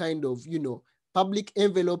some kind of, public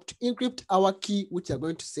envelope to encrypt our key, which they're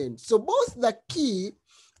going to send. So both the key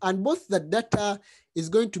and both the data is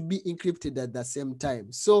going to be encrypted at the same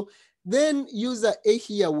time. So then user A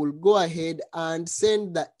here will go ahead and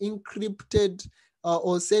send the encrypted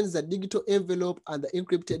or sends the digital envelope and the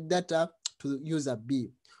encrypted data to user B.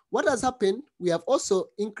 What has happened? We have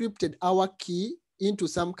also encrypted our key into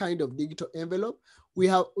some kind of digital envelope. We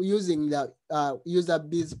have using the user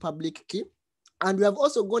B's public key. And we have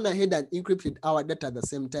also gone ahead and encrypted our data at the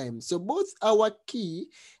same time. So both our key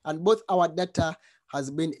and both our data has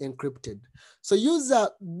been encrypted. So user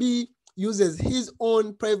B uses his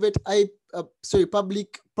own private key to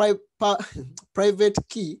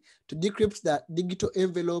decrypt the digital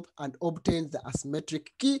envelope and obtains the asymmetric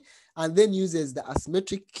key, and then uses the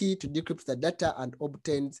asymmetric key to decrypt the data and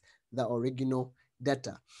obtains the original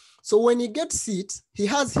data. So when he gets it, he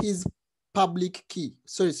has his public key,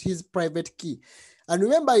 so it's his private key. And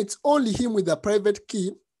remember, it's only him with the private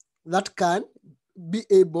key that can be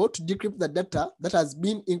able to decrypt the data that has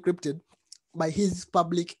been encrypted by his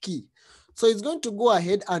public key. So he's going to go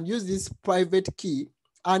ahead and use this private key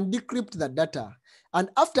and decrypt the data. And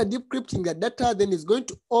after decrypting the data, then he's going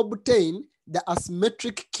to obtain the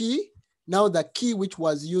asymmetric key, now the key which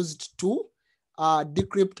was used to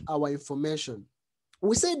decrypt our information.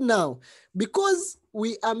 We said now, because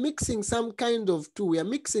we are mixing some kind of two, we are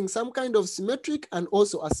mixing some kind of symmetric and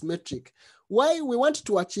also asymmetric. Why? We want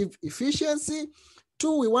to achieve efficiency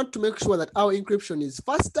two, we want to make sure that our encryption is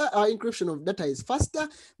faster, our encryption of data is faster.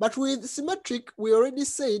 But with symmetric, we already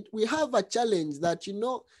said we have a challenge that, you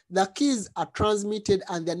know, the keys are transmitted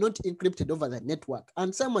and they're not encrypted over the network.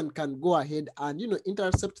 And someone can go ahead and, you know,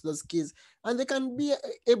 intercept those keys, and they can be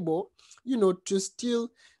able, you know, to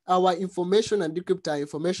steal our information and decrypt our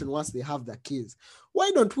information once they have the keys. Why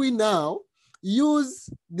don't we now use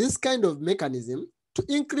this kind of mechanism to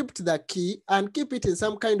encrypt the key and keep it in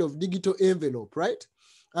some kind of digital envelope, right?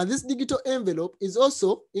 And this digital envelope is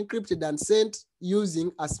also encrypted and sent using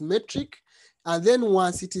a symmetric. And then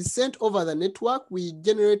once it is sent over the network, we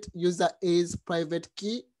generate user A's private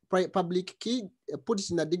key, public key, put it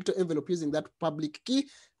in a digital envelope using that public key,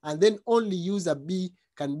 and then only user B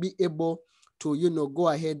can be able to, you know, go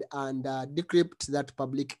ahead and decrypt that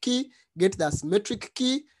public key, get the symmetric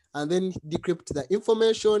key, and then decrypt the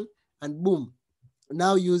information, and boom.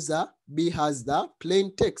 Now user B has the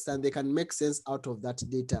plain text and they can make sense out of that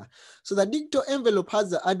data. So the digital envelope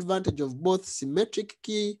has the advantage of both symmetric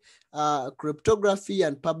key cryptography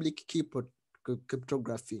and public key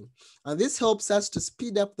cryptography. And this helps us to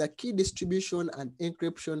speed up the key distribution and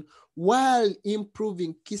encryption while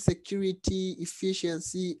improving key security,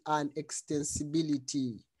 efficiency, and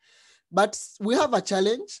extensibility. But we have a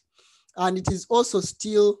challenge, and it is also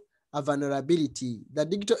still a vulnerability. The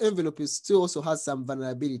digital envelope still also has some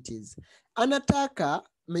vulnerabilities. An attacker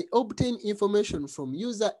may obtain information from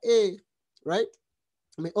user A, right?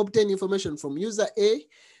 May obtain information from user A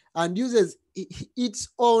and uses its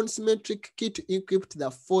own symmetric key to encrypt the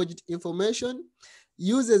forged information,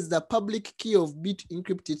 uses the public key of B to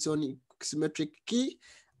encrypt its own symmetric key,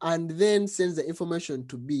 and then sends the information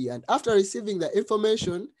to B. And after receiving the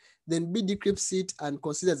information, then B decrypts it and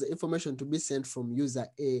considers the information to be sent from user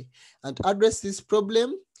A. And to address this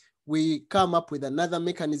problem, we come up with another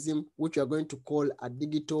mechanism which we are going to call a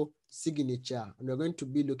digital signature. And we're going to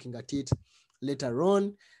be looking at it later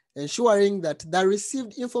on, ensuring that the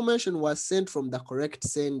received information was sent from the correct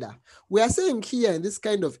sender. We are saying here in this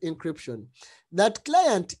kind of encryption that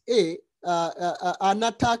client A, an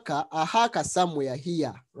attacker, a hacker somewhere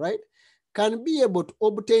here, right, can be able to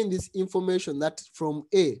obtain this information that from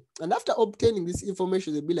A. And after obtaining this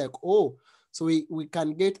information, they'll be like, oh, so we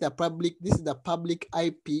can get the public, this is the public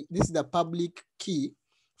IP, this is the public key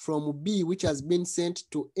from B, which has been sent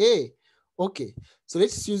to A. Okay, so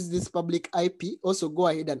let's use this public IP, also go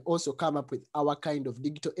ahead and also come up with our kind of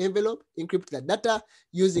digital envelope, encrypt the data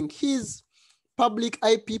using his public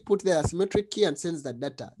IP, put there a symmetric key and sends the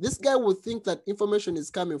data. This guy will think that information is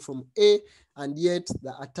coming from A, and yet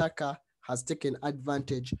the attacker has taken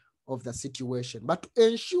advantage of the situation. But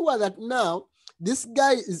to ensure that now this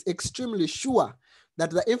guy is extremely sure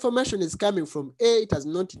that the information is coming from A, it has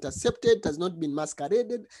not intercepted, it has not been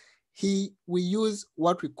masqueraded, we use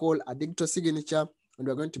what we call a digital signature, and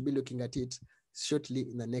we're going to be looking at it shortly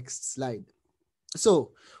in the next slide.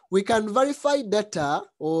 So we can verify data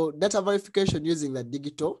or data verification using the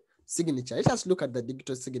digital signature. Let us look at the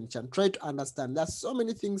digital signature and try to understand. There's so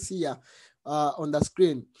many things here on the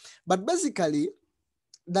screen. But basically,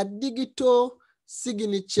 the digital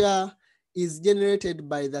signature is generated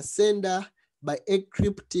by the sender by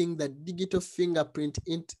encrypting the digital fingerprint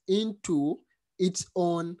into its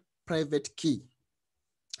own private key.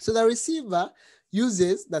 So the receiver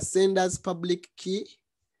uses the sender's public key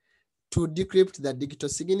to decrypt the digital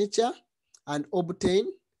signature and obtain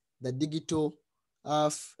the digital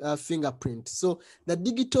fingerprint. So the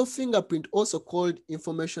digital fingerprint, also called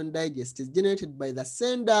information digest, is generated by the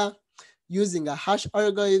sender using a hash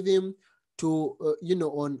algorithm to,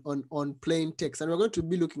 on plain text. And we're going to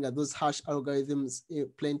be looking at those hash algorithms,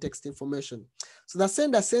 plain text information. So the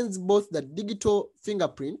sender sends both the digital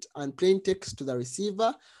fingerprint and plain text to the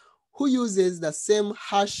receiver, who uses the same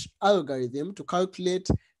hash algorithm to calculate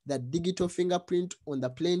the digital fingerprint on the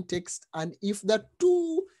plain text. And if the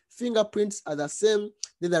two fingerprints are the same,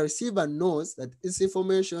 then the receiver knows that this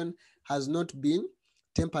information has not been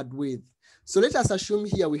tampered with. So let us assume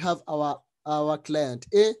here we have our client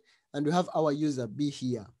A and we have our user B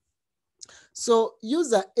here. So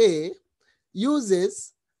user A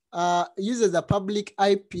uses a public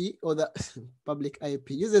IP, or the public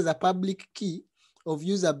IP, uses a public key of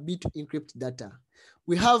user B to encrypt data.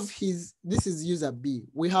 We have this is user B.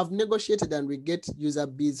 We have negotiated and we get user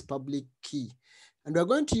B's public key. And we're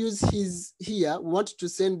going to use his here. We want to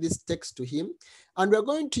send this text to him. And we're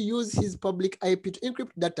going to use his public IP to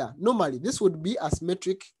encrypt data. Normally, this would be a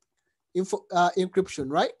symmetric encryption,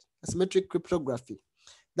 right? A symmetric cryptography.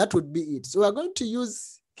 That would be it. So we're going to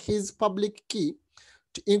use his public key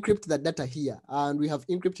to encrypt the data here. And we have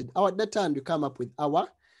encrypted our data and we come up with our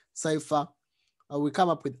cipher. We come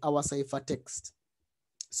up with our cipher text.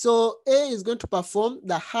 So A is going to perform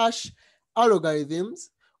the hash algorithms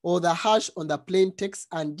or the hash on the plain text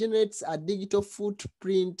and generates a digital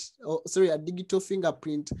footprint, or sorry, a digital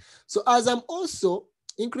fingerprint. So as I'm also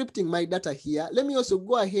encrypting my data here, let me also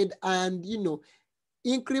go ahead and,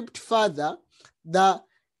 encrypt further the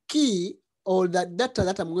key or the data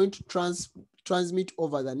that I'm going to transmit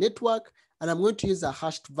over the network, and I'm going to use a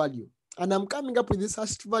hashed value. And I'm coming up with this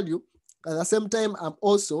hashed value. At the same time, I'm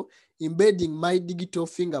also embedding my digital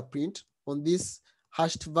fingerprint on this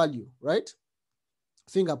hashed value, right?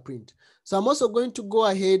 Fingerprint. So I'm also going to go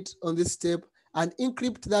ahead on this step and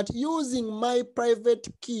encrypt that using my private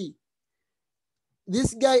key.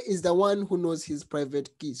 This guy is the one who knows his private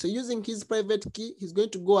key. So using his private key, he's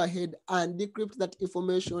going to go ahead and decrypt that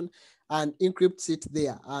information and encrypts it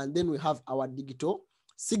there. And then we have our digital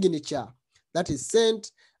signature that is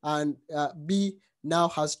sent, and B now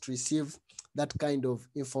has to receive that kind of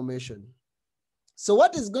information. So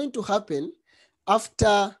what is going to happen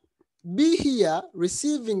after B here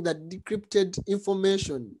receiving that decrypted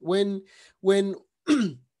information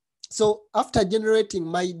so after generating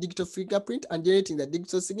my digital fingerprint and generating the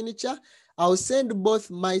digital signature, I'll send both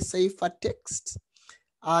my ciphertext.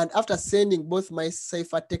 And after sending both my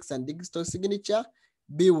ciphertext and digital signature,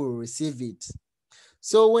 B will receive it.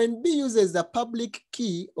 So when B uses the public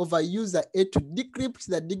key over user A to decrypt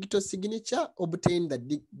the digital signature, obtaining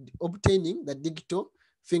the digital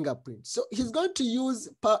fingerprint. So he's going to use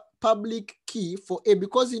public key for A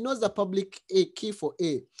because he knows the public key for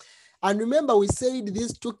A. And remember, we said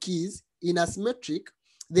these two keys in asymmetric,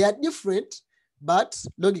 they are different, but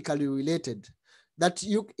logically related. That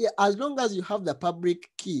as long as you have the public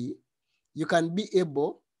key, you can be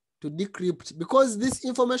able to decrypt, because this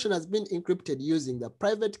information has been encrypted using the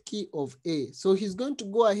private key of A. So he's going to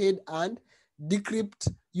go ahead and decrypt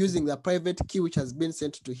using the private key which has been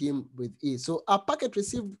sent to him with E. So a packet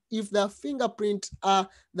received if the fingerprints are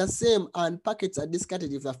the same, and packets are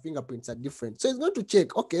discarded if the fingerprints are different. So it's going to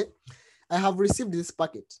check, okay, I have received this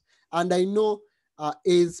packet and I know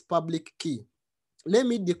A's public key. Let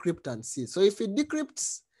me decrypt and see. So if he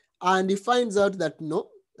decrypts and he finds out that no,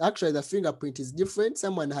 actually the fingerprint is different,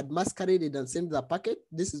 someone had masqueraded and sent the packet,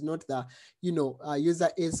 this is not the user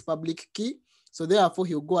A's public key. So therefore,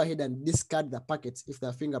 he'll go ahead and discard the packets if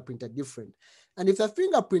the fingerprints are different. And if the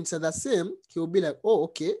fingerprints are the same, he'll be like, oh,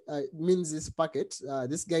 okay, it means this packet,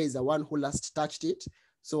 this guy is the one who last touched it.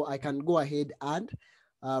 So I can go ahead and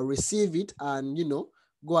receive it and,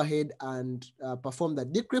 go ahead and perform the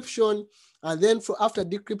decryption. And then after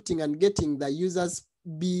decrypting and getting the user's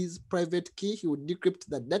B's private key, he will decrypt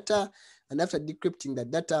the data. And after decrypting the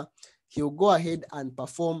data, he'll go ahead and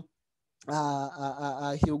perform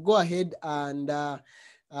he'll go ahead and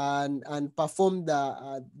perform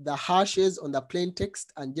the hashes on the plain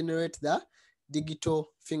text and generate the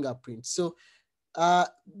digital fingerprint. So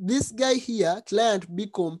this guy here, client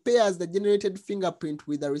B, compares the generated fingerprint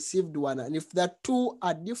with the received one. And if the two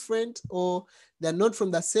are different or they're not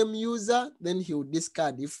from the same user, then he will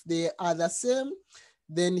discard. If they are the same,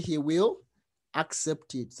 then he will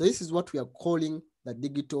accept it. So this is what we are calling the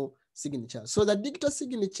digital signature. So the digital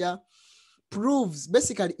signature proves,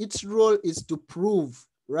 basically its role is to prove,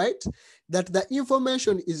 right, that the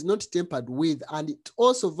information is not tampered with, and it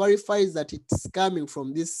also verifies that it's coming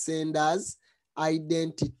from this sender's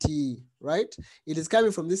identity, right? It is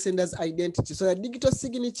coming from this sender's identity. So the digital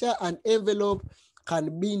signature and envelope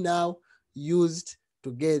can be now used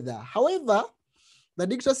together. However, the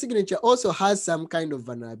digital signature also has some kind of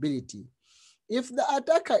vulnerability. If the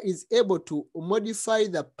attacker is able to modify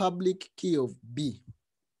the public key of B,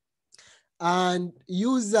 and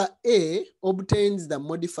user A obtains the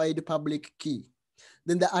modified public key,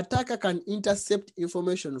 then the attacker can intercept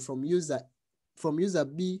information from user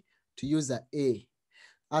B to user A,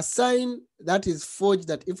 assign that is forged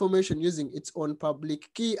that information using its own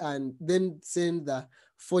public key, and then send the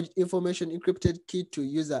forged information encrypted key to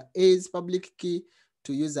user A's public key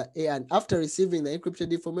to user A. And after receiving the encrypted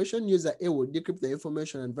information, user A will decrypt the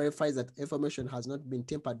information and verifies that information has not been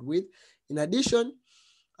tampered with. In addition,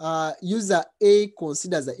 user A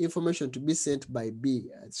considers the information to be sent by B.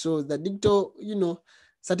 So the digital,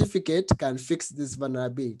 certificate can fix this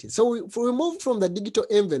vulnerability. So if we move from the digital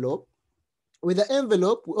envelope, with the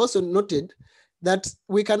envelope, we also noted that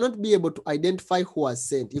we cannot be able to identify who has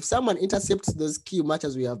sent. If someone intercepts those key much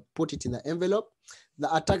as we have put it in the envelope,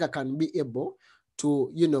 the attacker can be able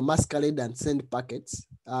to, masquerade and send packets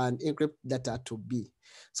and encrypt data to B.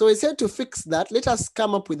 So we said to fix that, let us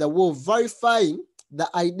come up with a way of verifying the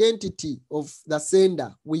identity of the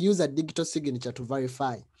sender, we use a digital signature to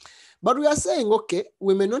verify. But we are saying, okay,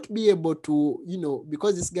 we may not be able to,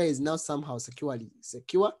 because this guy is now somehow securely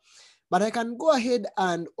secure, but I can go ahead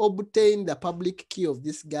and obtain the public key of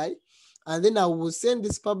this guy, and then I will send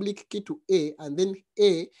this public key to A, and then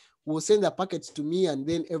A will send the packets to me, and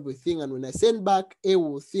then everything. And when I send back, A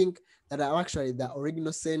will think that I'm actually the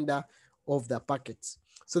original sender of the packets.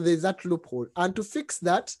 So there's that loophole. And to fix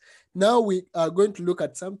that, now we are going to look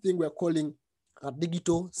at something we're calling a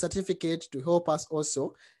digital certificate to help us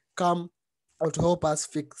also come or to help us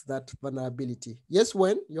fix that vulnerability. Yes,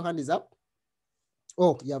 Wen, your hand is up.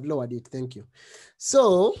 Oh, you have lowered it. Thank you.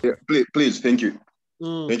 So, yeah, please, thank you.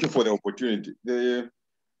 Thank you for the opportunity.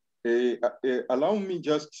 Allow me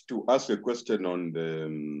just to ask a question on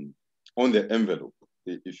the envelope.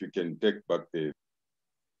 If you can take back the.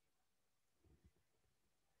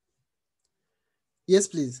 Yes,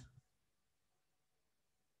 please.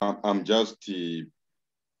 I'm just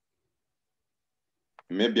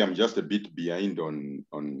maybe I'm just a bit behind on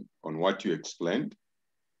what you explained.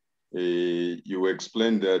 You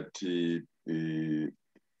explained that the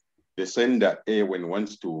sender A, when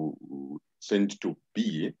wants to send to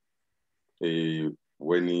B,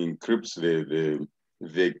 when he encrypts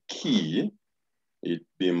the key,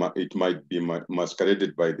 it might be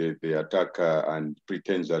masqueraded by the attacker and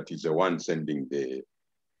pretends that he's the one sending the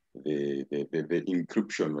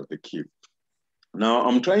encryption of the key. Now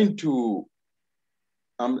I'm trying to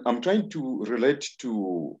relate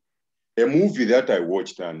to a movie that I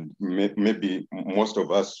watched, and maybe most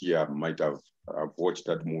of us here might have watched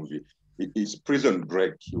that movie. It's Prison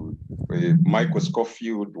Break. Michael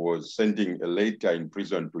Scofield was sending a letter in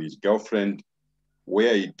prison to his girlfriend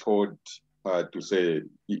where he told her to say,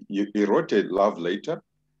 he wrote a love letter,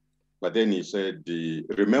 but then he said,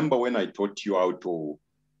 remember when I taught you how to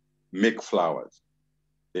make flowers?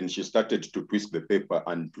 Then she started to twist the paper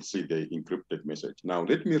and to see the encrypted message. Now,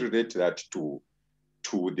 let me relate that to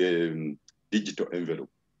the digital envelope.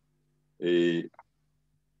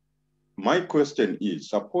 My question is,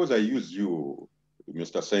 suppose I use you,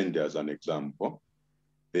 Mr. Sender, as an example,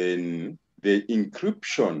 then the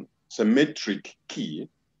encryption symmetric key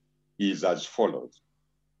is as follows.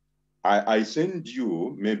 I send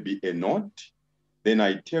you maybe a note, then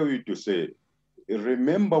I tell you to say,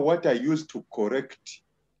 remember what I used to correct,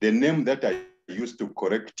 the name that I used to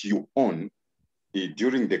correct you on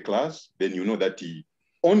during the class, then you know that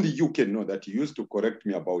only you can know that he used to correct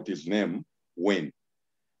me about his name when.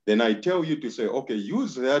 Then I tell you to say, okay,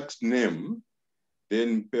 use that name,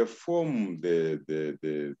 then perform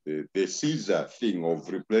the Caesar thing of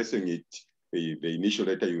replacing it, the initial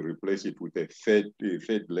letter, you replace it with a third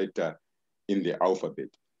letter in the alphabet.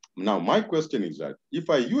 Now, my question is that if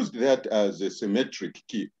I use that as a symmetric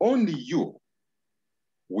key, only you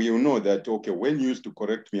will know that, okay, when you used to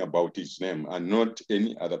correct me about his name and not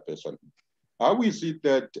any other person. How is it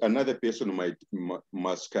that another person might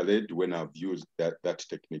masquerade when I've used that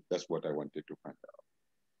technique? That's what I wanted to find out.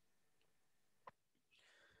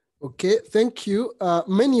 Okay, thank you.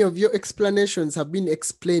 Many of your explanations have been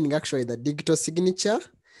explaining actually the digital signature,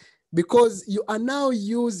 because you are now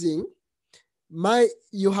using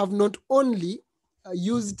you have not only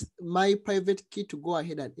used my private key to go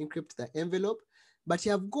ahead and encrypt the envelope, but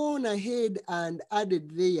you have gone ahead and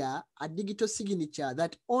added there a digital signature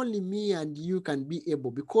that only me and you can be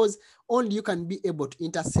able, because only you can be able to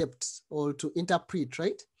intercept or to interpret,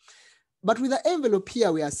 right? But with the envelope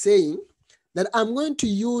here, we are saying that I'm going to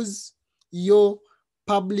use your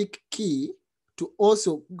public key to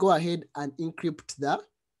also go ahead and encrypt the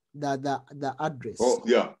address. Oh,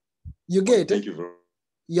 yeah. You get it? Thank you very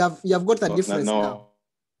much. You have got the difference now.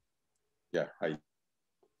 Yeah.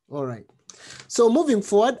 All right. So moving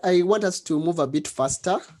forward, I want us to move a bit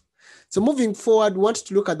faster. So moving forward, we want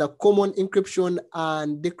to look at the common encryption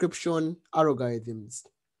and decryption algorithms.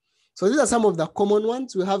 So these are some of the common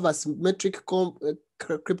ones. We have asymmetric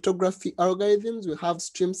cryptography algorithms. We have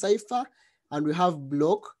stream cipher, and we have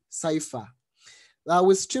block cipher.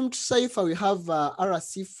 With stream cipher, we have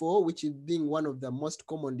RC4, which is being one of the most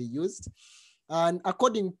commonly used. And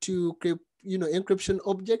according to encryption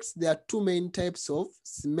objects, there are two main types of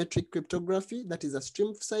symmetric cryptography. That is a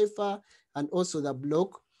stream cipher and also the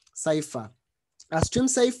block cipher. A stream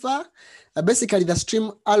cipher, basically the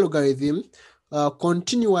stream algorithm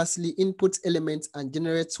continuously inputs elements and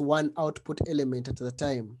generates one output element at a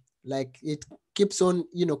time. Like it keeps on,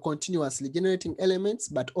 continuously generating elements,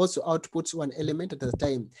 but also outputs one element at a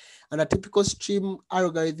time. And a typical stream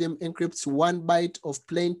algorithm encrypts 1 byte of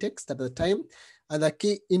plain text at a time, and the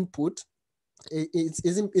key input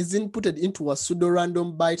is inputted into a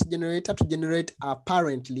pseudo-random byte generator to generate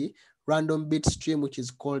apparently random bit stream, which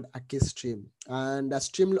is called a key stream. And a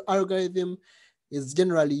stream algorithm is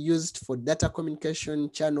generally used for data communication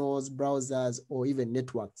channels, browsers, or even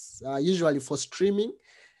networks. Usually for streaming,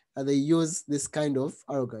 they use this kind of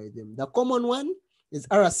algorithm. The common one is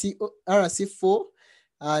RC4,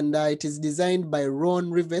 and it is designed by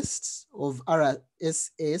Ron Rivest of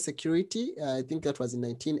RSA Security. I think that was in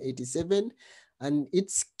 1987. And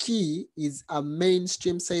its key is a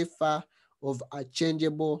mainstream cipher of a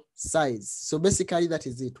changeable size. So basically that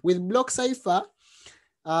is it. With block cipher,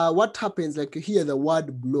 what happens, like you hear the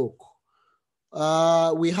word block.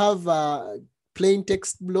 We have plain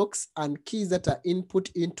text blocks and keys that are input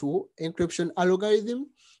into encryption algorithm.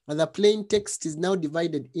 And the plain text is now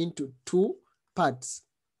divided into two parts.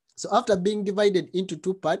 So after being divided into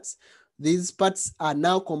two parts, these parts are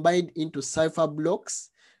now combined into cipher blocks.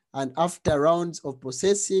 And after rounds of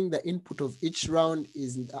processing, the input of each round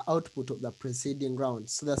is the output of the preceding round.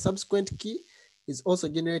 So the subsequent key is also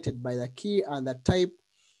generated by the key, and the type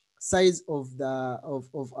size of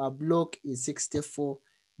a block is 64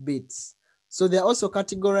 bits. So they're also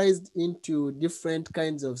categorized into different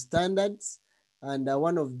kinds of standards. And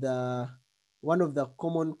one of the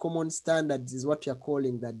common standards is what you're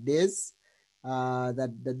calling the DES,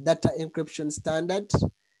 the data encryption standard,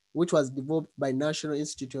 which was developed by National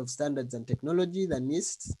Institute of Standards and Technology, the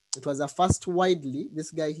NIST. It was a first widely,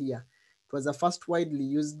 this guy here, it was a first widely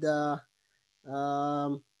used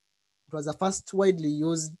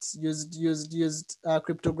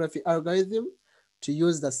cryptography algorithm to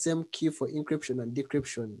use the same key for encryption and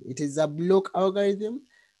decryption. It is a block algorithm,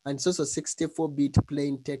 and it's also 64-bit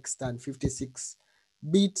plain text and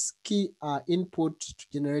 56-bit key input to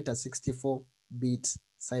generate a 64-bit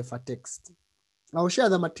ciphertext. I'll share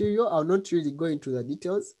the material. I'll not really go into the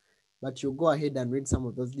details, but you go ahead and read some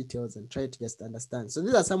of those details and try to just understand. So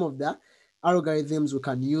these are some of the algorithms we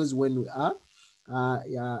can use when we are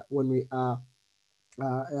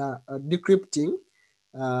decrypting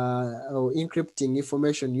or encrypting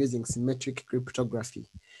information using symmetric cryptography.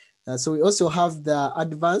 So we also have the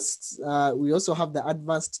advanced.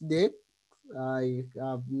 DES. I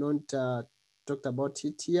have not talked about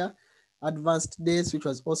it here. Advanced DES, which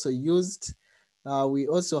was also used. We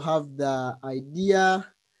also have the IDEA,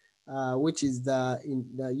 which is the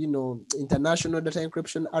international data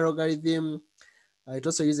encryption algorithm. It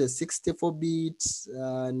also uses 64 bits,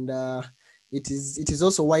 and it is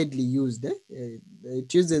also widely used.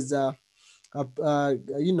 It uses an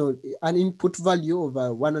input value of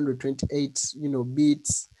 128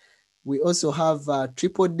 bits. We also have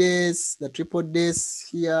triple DES. The triple DES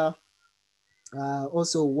here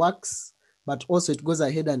also works, but also it goes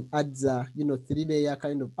ahead and adds a 3-layer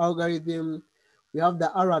kind of algorithm. We have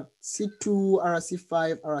the RC2,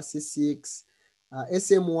 RC5, RC6,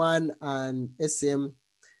 SM1, and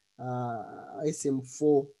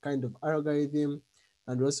SM4 kind of algorithm,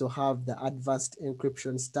 and we also have the advanced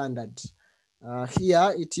encryption standard.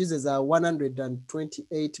 Here it uses a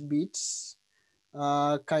 128 bits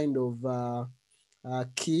kind of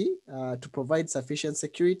key to provide sufficient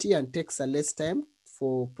security and takes a less time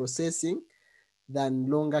for processing than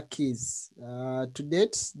longer keys. To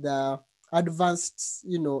date, the advanced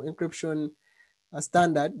encryption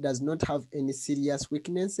standard does not have any serious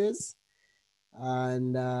weaknesses,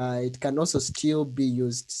 and it can also still be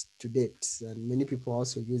used to date, and many people are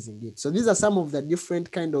also using it. So these are some of the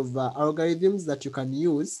different kind of algorithms that you can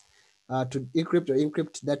use to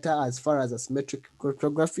encrypt data as far as asymmetric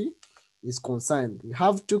cryptography is concerned. We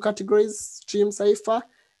have two categories: stream cipher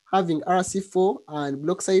having RC4 and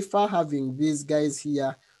block cipher having these guys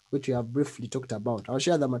here, which we have briefly talked about. I'll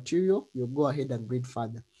share the material. You'll go ahead and read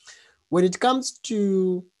further. When it comes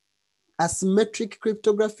to asymmetric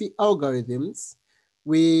cryptography algorithms,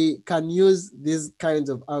 we can use these kinds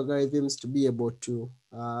of algorithms to be able to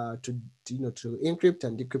encrypt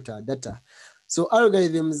and decrypt our data. So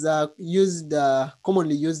algorithms are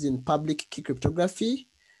commonly used in public key cryptography,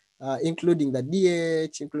 including the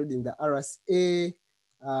DH, including the RSA,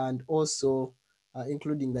 and also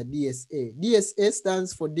including the DSA. DSA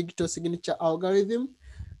stands for Digital Signature Algorithm.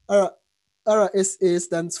 RSA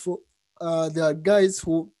stands for, there are guys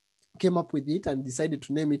who came up with it and decided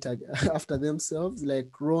to name it after themselves, like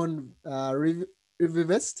Ron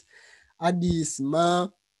Rivest, Adi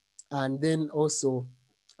Sma, and then also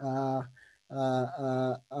and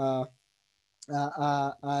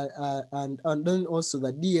then also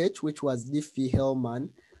the DH, which was Diffie-Hellman,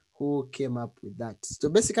 who came up with that. So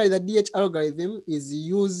basically the DH algorithm is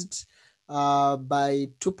used by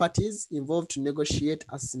two parties involved to negotiate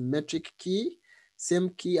a symmetric key. same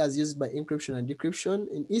key as used by encryption and decryption.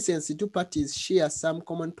 In essence, the two parties share some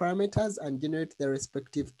common parameters and generate their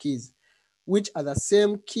respective keys, which are the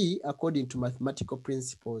same key according to mathematical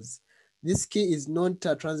principles. This key is not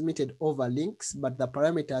transmitted over links, but the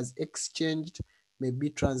parameters exchanged may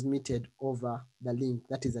be transmitted over the link,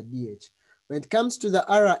 that is a DH. When it comes to the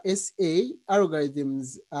RSA,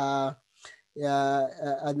 algorithms are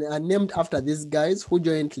named after these guys who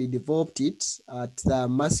jointly developed it at the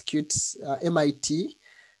Massachusetts MIT,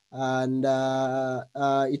 and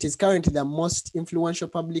it is currently the most influential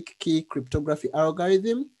public key cryptography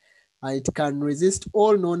algorithm. It can resist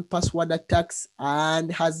all known password attacks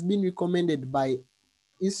and has been recommended by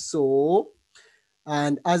ISO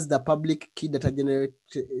and as the public key data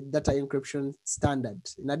encryption standard.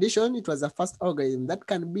 In addition, it was the first algorithm that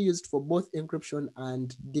can be used for both encryption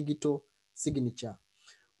and digital signature.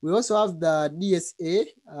 We also have the DSA,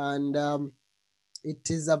 and it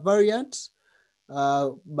is a variant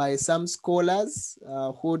by some scholars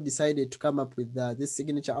who decided to come up with this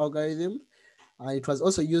signature algorithm. It was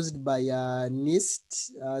also used by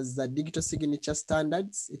NIST as the digital signature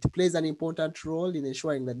standards. It plays an important role in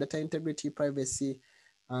ensuring that data integrity, privacy,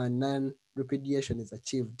 and non-repudiation is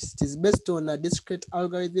achieved. It is based on a discrete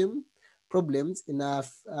algorithm problems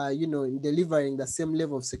enough, in delivering the same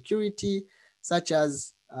level of security, such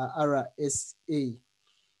as RSA.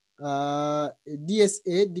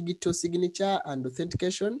 DSA, digital signature and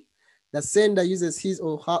authentication. The sender uses his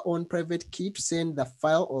or her own private key to send the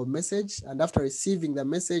file or message, and after receiving the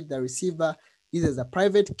message, the receiver uses a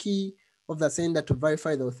private key of the sender to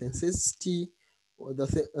verify the authenticity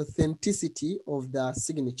of the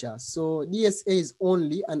signature. So DSA is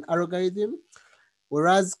only an algorithm,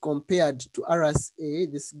 whereas compared to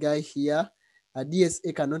RSA, this guy here, a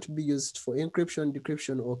DSA cannot be used for encryption,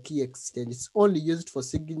 decryption, or key exchange. It's only used for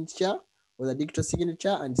signature or the digital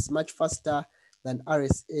signature, and it's much faster than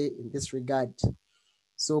RSA in this regard.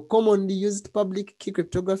 So commonly used public key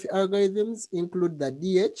cryptography algorithms include the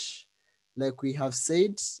DH, like we have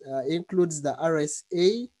said, includes the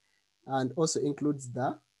RSA, and also includes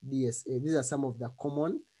the DSA. These are some of the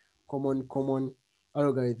common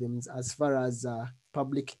algorithms as far as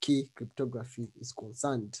public key cryptography is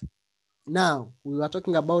concerned. Now, we were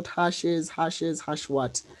talking about hash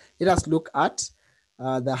what? Let us look at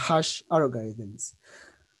the hash algorithms.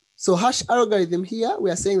 So hash algorithm here,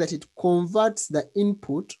 we are saying that it converts the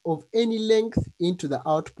input of any length into the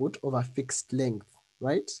output of a fixed length,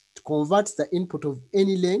 right? It converts the input of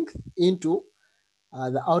any length into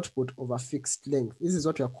the output of a fixed length. This is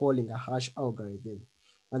what we are calling a hash algorithm.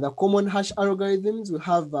 And the common hash algorithms, we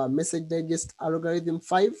have message digest algorithm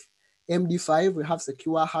 5, MD5, we have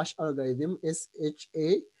secure hash algorithm,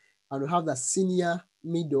 SHA, and we have the senior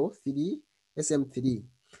middle 3, SM3.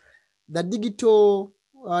 The digital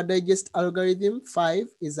digest algorithm 5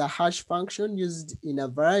 is a hash function used in a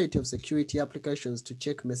variety of security applications to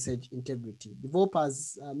check message integrity.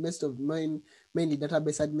 Developers, mainly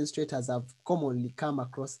database administrators, have commonly come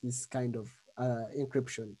across this kind of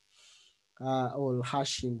encryption or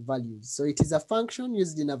hashing values. So it is a function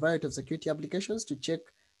used in a variety of security applications to check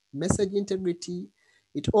message integrity.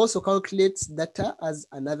 It also calculates data as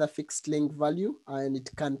another fixed length value, and it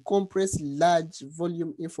can compress large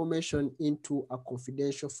volume information into a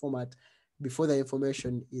confidential format before the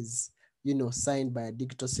information is, signed by a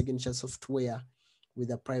digital signature software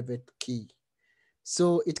with a private key.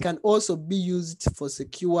 So it can also be used for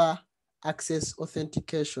secure access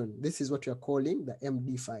authentication. This is what we are calling the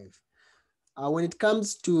MD5. When it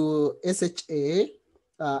comes to SHA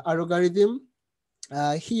algorithm,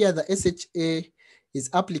 here the SHA is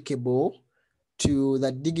applicable to the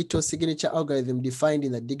digital signature algorithm defined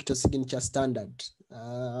in the digital signature standard.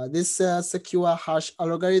 This secure hash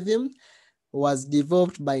algorithm was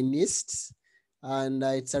developed by NIST, and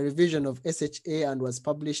it's a revision of SHA and was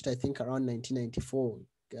published, I think, around 1994.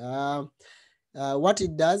 What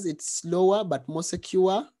it does, it's slower but more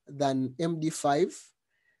secure than MD5,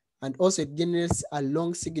 and also it generates a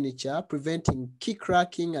long signature, preventing key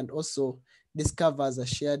cracking, and also discovers a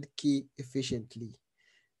shared key efficiently.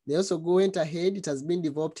 They also went ahead. It has been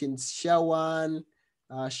developed in SHA-1,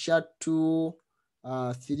 SHA-2,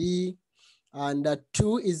 3, and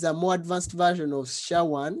 2 is a more advanced version of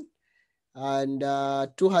SHA-1, and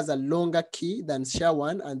 2 has a longer key than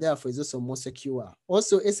SHA-1, and therefore is also more secure.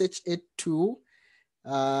 Also, SHA-2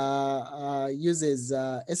 uses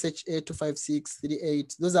SHA 256,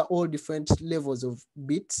 38. Those are all different levels of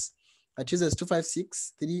bits. It uses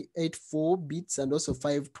 256, 384 bits, and also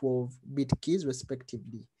 512 bit keys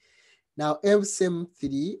respectively. Now,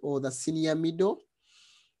 SM3, or the senior middle,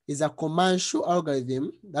 is a commercial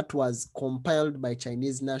algorithm that was compiled by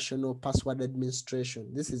Chinese National Password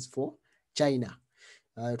Administration. This is for China.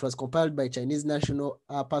 It was compiled by Chinese National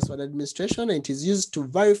Password Administration, and it is used to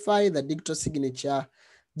verify the digital signature,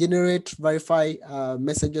 verify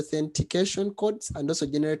message authentication codes, and also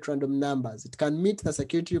generate random numbers. It can meet the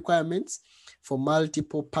security requirements for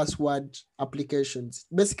multiple password applications.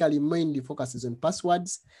 Basically, mainly focuses on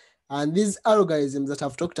passwords. And these algorithms that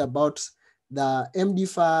I've talked about, the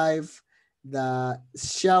MD5, the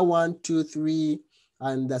SHA-123,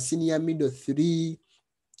 and the senior middle 3,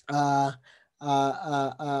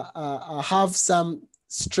 have some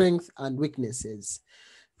strengths and weaknesses.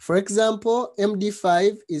 For example,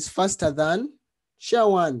 MD5 is faster than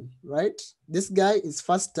SHA-1, right? This guy is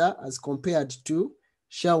faster as compared to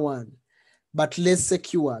SHA-1, but less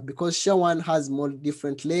secure because SHA-1 has more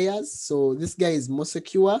different layers. So this guy is more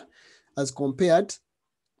secure as compared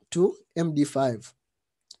to MD5.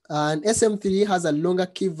 And SM3 has a longer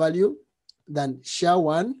key value than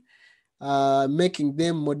SHA-1, making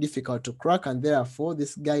them more difficult to crack, and therefore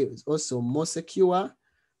this guy is also more secure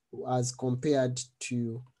as compared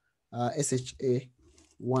to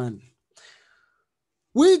SHA-1.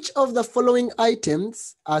 Which of the following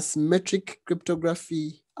items are symmetric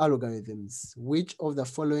cryptography algorithms? Which of the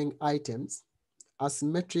following items are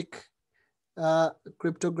symmetric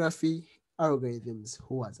cryptography algorithms?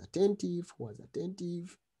 Who was attentive? Who was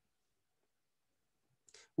attentive?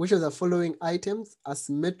 Which of the following items are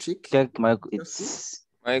symmetric? Check Mike. It's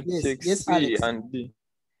Mike, yes, check yes, C Alex. and D.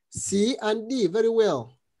 C and D, very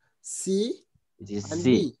well. C it is and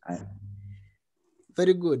C. D.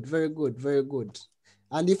 Very good, very good, very good.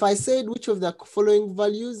 And if I said which of the following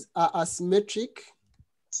values are asymmetric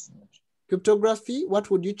cryptography, what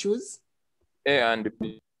would you choose? A and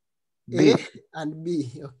B. A and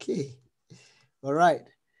B, okay. All right.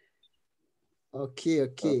 Okay,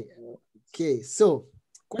 so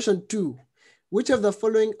question 2. Which of the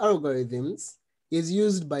following algorithms is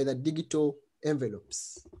used by the digital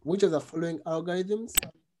envelopes? Which of the following algorithms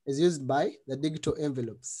is used by the digital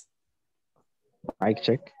envelopes? Mic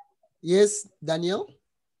check. Yes, Daniel?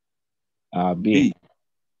 B.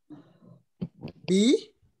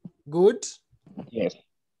 B, good. Yes.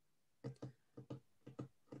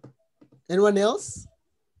 Anyone else?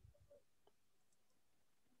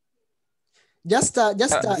 Just a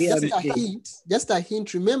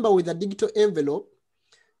hint. Remember, with a digital envelope,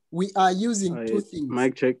 we are using two things.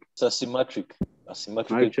 Mic check. It's asymmetric.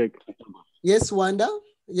 Mic check. Yes, Wanda.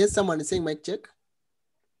 Yes, someone is saying mic check.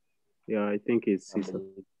 Yeah, I think it's C. Sir.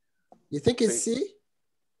 You think it's C?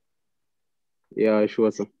 Yeah,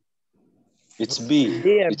 sure, sir. It's B.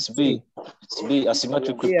 It's B. It's B.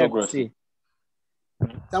 Asymmetric cryptography.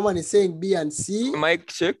 Someone is saying B and C. Mic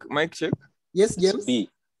check. Mic check. Yes, James. B.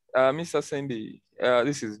 Mr. Sandy,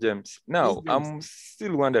 this is James. Now, Yes, James. I'm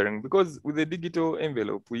still wondering, because with the digital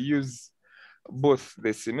envelope, we use both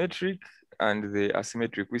the symmetric and the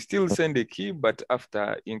asymmetric. We still send a key, but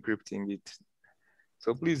after encrypting it.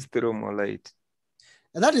 So please throw more light.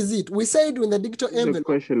 And that is it. We said in the digital envelope,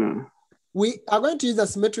 we are going to use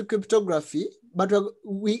asymmetric cryptography, but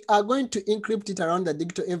we are going to encrypt it around the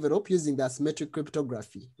digital envelope using the asymmetric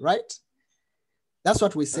cryptography, right? That's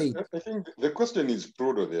what we say. I think the question is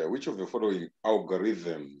broader there. Which of the following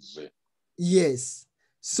algorithms? Yes.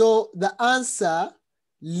 So the answer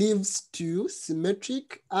leaves to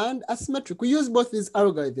symmetric and asymmetric. We use both these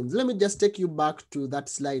algorithms. Let me just take you back to that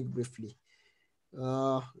slide briefly.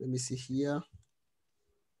 Let me see here.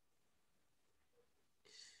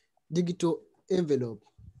 Digital envelope.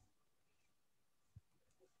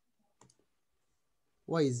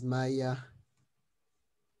 Why is my...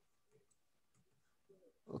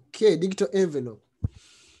 Okay, digital envelope.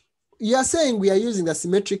 You are saying we are using the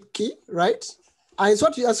symmetric key, right? And it's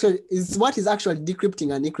what is actually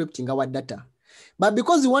decrypting and encrypting our data. But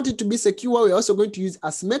because we want it to be secure, we're also going to use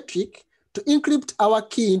asymmetric to encrypt our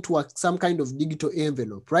key into some kind of digital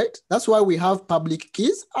envelope, right? That's why we have public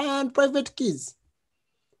keys and private keys.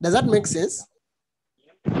 Does that make sense?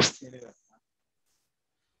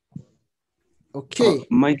 Okay.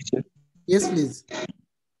 Mic check. Yes, please.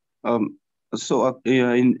 So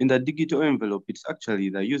in the digital envelope, it's actually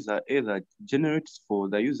the user A that generates for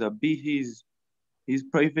the user B his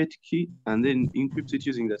private key and then encrypts it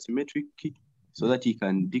using the symmetric key so that he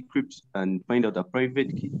can decrypt and find out the private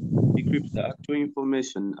key, decrypt the actual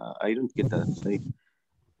information. I don't get that. Like,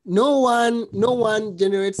 no one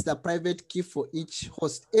generates the private key for each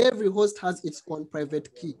host. Every host has its own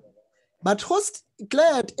private key. But host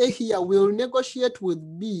client A here will negotiate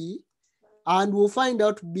with B and we'll find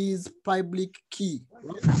out B's public key.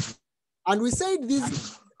 Right? And we said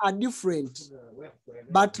these are different,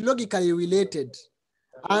 but logically related.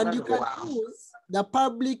 And you can use the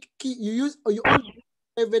public key, you only use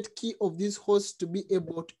the private key of this host to be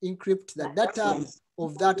able to encrypt the data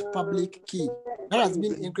of that public key that has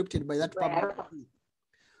been encrypted by that public key.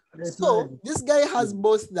 So this guy has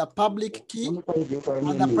both the public key and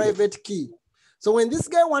the private key. So when this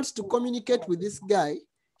guy wants to communicate with this guy,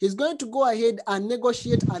 he's going to go ahead and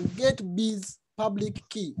negotiate and get B's public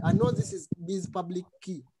key. I know this is B's public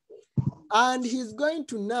key. And he's going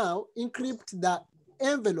to now encrypt the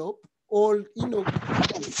envelope, or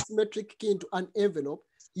symmetric key into an envelope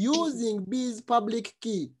using B's public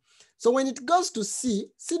key. So when it goes to C,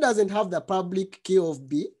 C doesn't have the public key of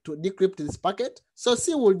B to decrypt this packet, so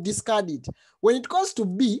C will discard it. When it goes to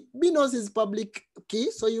B, B knows his public key,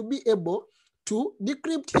 so you'll be able to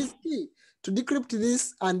decrypt his key, to decrypt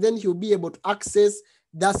this, and then he'll be able to access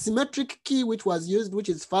the symmetric key which was used, which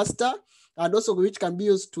is faster, and also which can be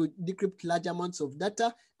used to decrypt large amounts of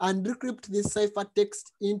data and decrypt this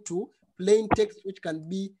ciphertext into plain text which can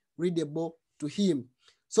be readable to him.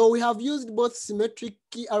 So we have used both symmetric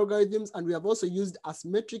key algorithms, and we have also used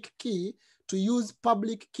asymmetric key to use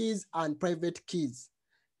public keys and private keys.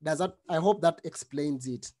 Does that, I hope that explains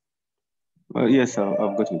it. Yes, I've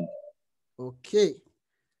got it. Okay.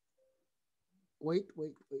 Wait,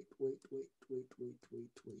 what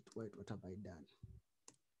have I done?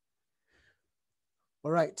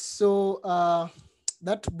 All right, so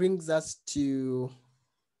that brings us to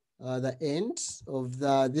the end of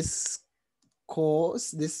this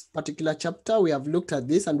course, this particular chapter. We have looked at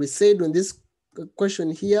this, and we said on this question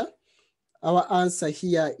here, our answer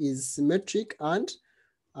here is symmetric and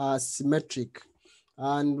symmetric.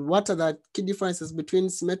 And what are the key differences between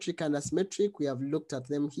symmetric and asymmetric? We have looked at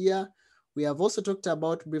them here. We have also talked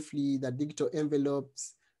about briefly the digital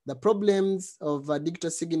envelopes, the problems of digital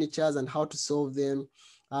signatures and how to solve them.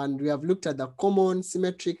 And we have looked at the common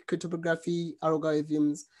symmetric cryptography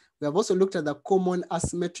algorithms. We have also looked at the common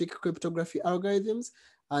asymmetric cryptography algorithms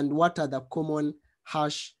and what are the common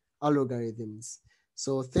hash algorithms.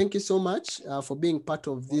 So thank you so much for being part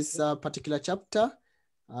of this particular chapter,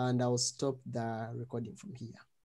 and I'll stop the recording from here.